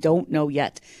rest, because we don't know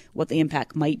yet what the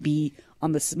impact might be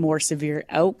on the more severe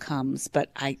outcomes. But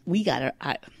we gotta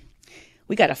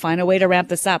find a way to ramp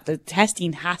this up. The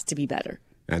testing has to be better.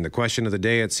 And the question of the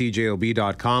day at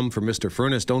cjob.com for Mr.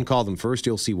 Furnace. Don't call them first.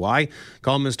 You'll see why.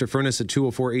 Call Mr. Furnace at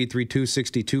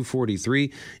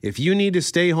 204-832-6243. If you need to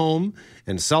stay home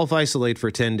and self-isolate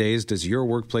for 10 days, does your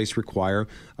workplace require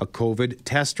a COVID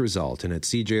test result? And at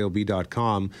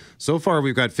cjob.com, so far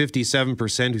we've got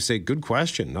 57% who say, good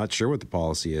question, not sure what the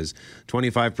policy is.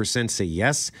 25% say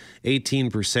yes.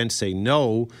 18% say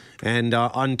no. And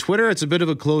on Twitter, it's a bit of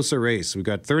a closer race. We've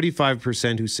got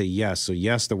 35% who say yes. So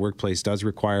yes, the workplace does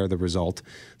require the result.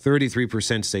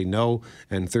 33% say no,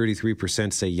 and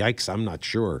 33% say yikes, I'm not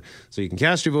sure. So you can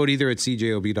cast your vote either at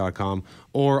cjob.com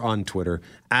or on Twitter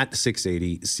at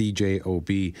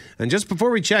 680CJOB. And just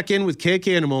before we check in with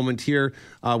KK in a moment here,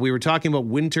 we were talking about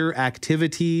winter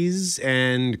activities,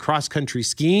 and cross-country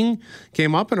skiing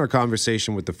came up in our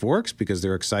conversation with the Forks because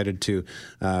they're excited to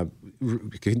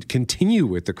continue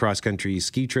with the cross-country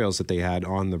ski trails that they had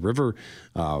on the river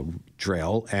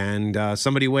trail. And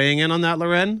somebody weighing in on that,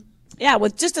 Loren? Yeah,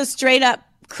 with just a straight up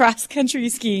cross-country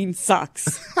skiing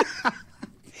sucks.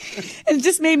 And it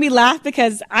just made me laugh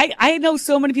because I know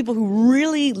so many people who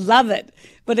really love it.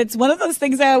 But it's one of those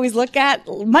things I always look at,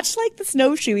 much like the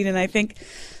snowshoeing, and I think,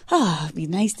 it'd be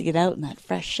nice to get out in that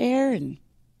fresh air and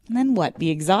then what, be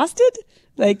exhausted?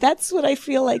 Like, that's what I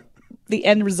feel like the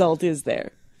end result is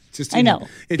there. I know.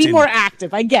 Be more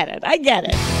active. I get it.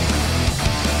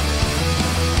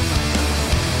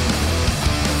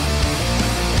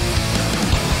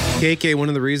 KK, one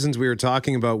of the reasons we were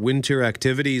talking about winter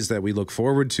activities that we look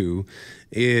forward to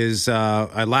is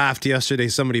I laughed yesterday.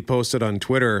 Somebody posted on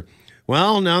Twitter,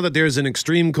 well, now that there's an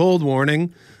extreme cold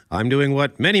warning, I'm doing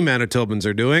what many Manitobans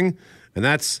are doing, and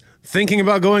that's thinking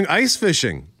about going ice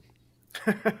fishing.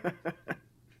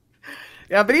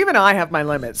 Yeah, but even I have my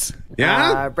limits.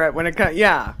 Yeah? Brett, when it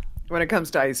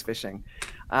comes to ice fishing.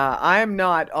 I'm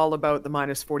not all about the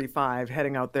minus 45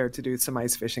 heading out there to do some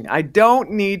ice fishing. I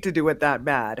don't need to do it that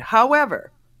bad.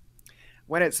 However,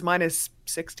 when it's minus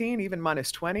 16, even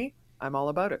minus 20, I'm all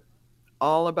about it.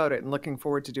 All about it, and looking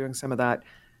forward to doing some of that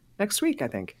next week, I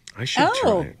think. I should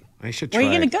try it. Where are you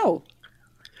going to go?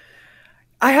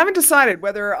 I haven't decided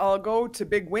whether I'll go to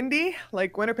Big Windy,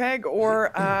 like Winnipeg,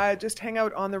 or just hang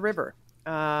out on the river.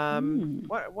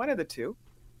 One of the two.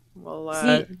 Well,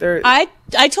 I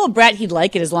told Brett he'd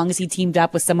like it as long as he teamed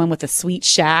up with someone with a sweet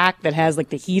shack that has like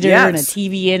the heater and a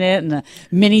TV in it and a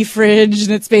mini fridge,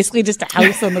 and it's basically just a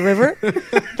house on the river.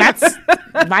 That's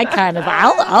my kind of.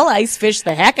 I'll ice fish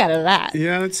the heck out of that.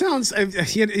 Yeah, it sounds.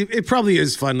 It probably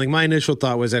is fun. Like, my initial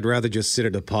thought was I'd rather just sit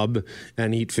at a pub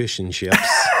and eat fish and chips.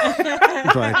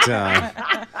 but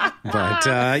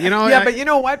you know. Yeah, but you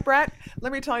know what, Brett?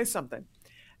 Let me tell you something.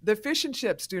 The fish and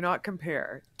chips do not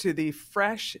compare to the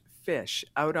fresh fish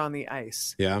out on the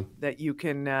ice that you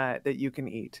can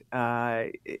eat.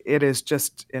 It is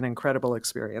just an incredible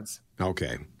experience.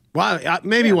 Okay. Well,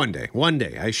 maybe one day.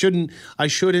 I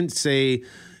shouldn't say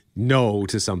no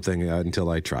to something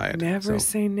until I try it. Never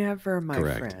say never, my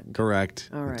friend. Correct.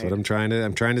 All right. That's what I'm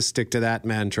trying to stick to that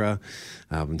mantra.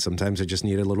 And sometimes I just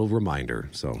need a little reminder.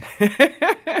 So.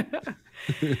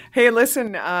 Hey,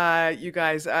 listen, you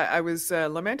guys, I was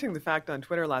lamenting the fact on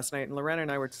Twitter last night, and Lorena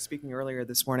and I were speaking earlier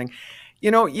this morning.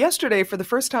 You know, yesterday, for the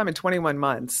first time in 21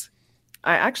 months,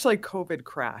 I actually COVID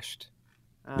crashed.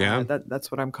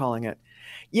 That's what I'm calling it.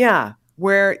 Yeah,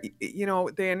 where, you know,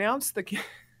 they announced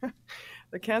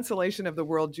the cancellation of the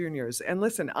World Juniors. And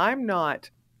listen, I'm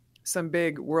not some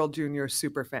big World Junior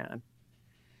super fan.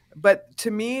 But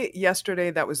to me, yesterday,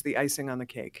 that was the icing on the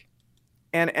cake.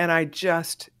 And I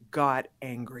just got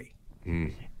angry.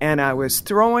 And I was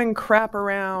throwing crap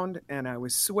around, and I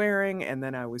was swearing, and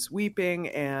then I was weeping.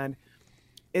 And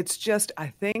it's just, I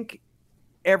think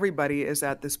everybody is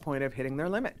at this point of hitting their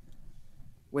limit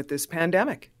with this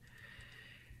pandemic.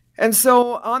 And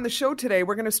so on the show today,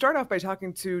 we're going to start off by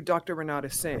talking to Dr. Renata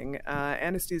Singh,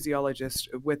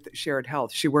 anesthesiologist with Shared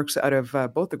Health. She works out of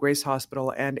both the Grace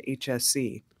Hospital and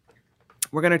HSC.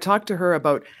 We're going to talk to her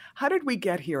about how did we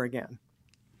get here again?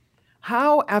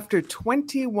 How, after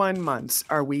 21 months,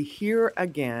 are we here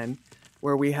again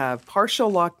where we have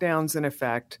partial lockdowns in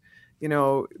effect, you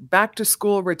know, back to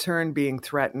school return being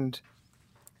threatened,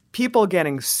 people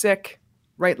getting sick,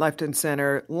 right, left, and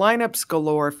center, lineups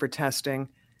galore for testing?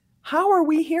 How are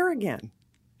we here again?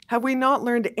 Have we not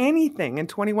learned anything in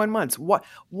 21 months?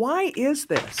 Why is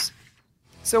this?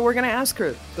 So we're going to ask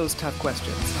her those tough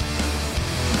questions.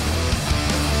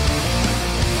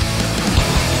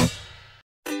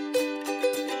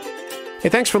 Hey,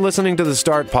 thanks for listening to the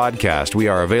Start Podcast. We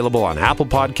are available on Apple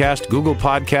Podcast, Google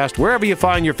Podcast, wherever you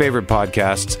find your favorite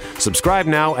podcasts. Subscribe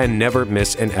now and never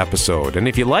miss an episode. And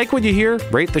if you like what you hear,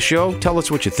 rate the show, tell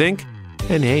us what you think.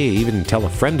 And hey, even tell a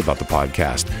friend about the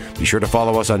podcast. Be sure to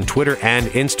follow us on Twitter and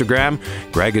Instagram.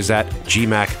 Greg is at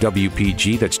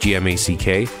GMACWPG, that's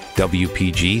GMACK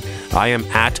WPG. I am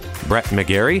at Brett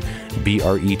McGarry,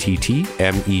 BRETTMEGARRY.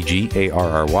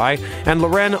 And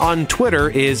Loren on Twitter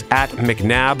is at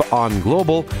McNabb on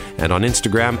Global, and on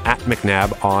Instagram at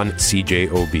McNabb on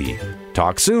CJOB.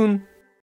 Talk soon.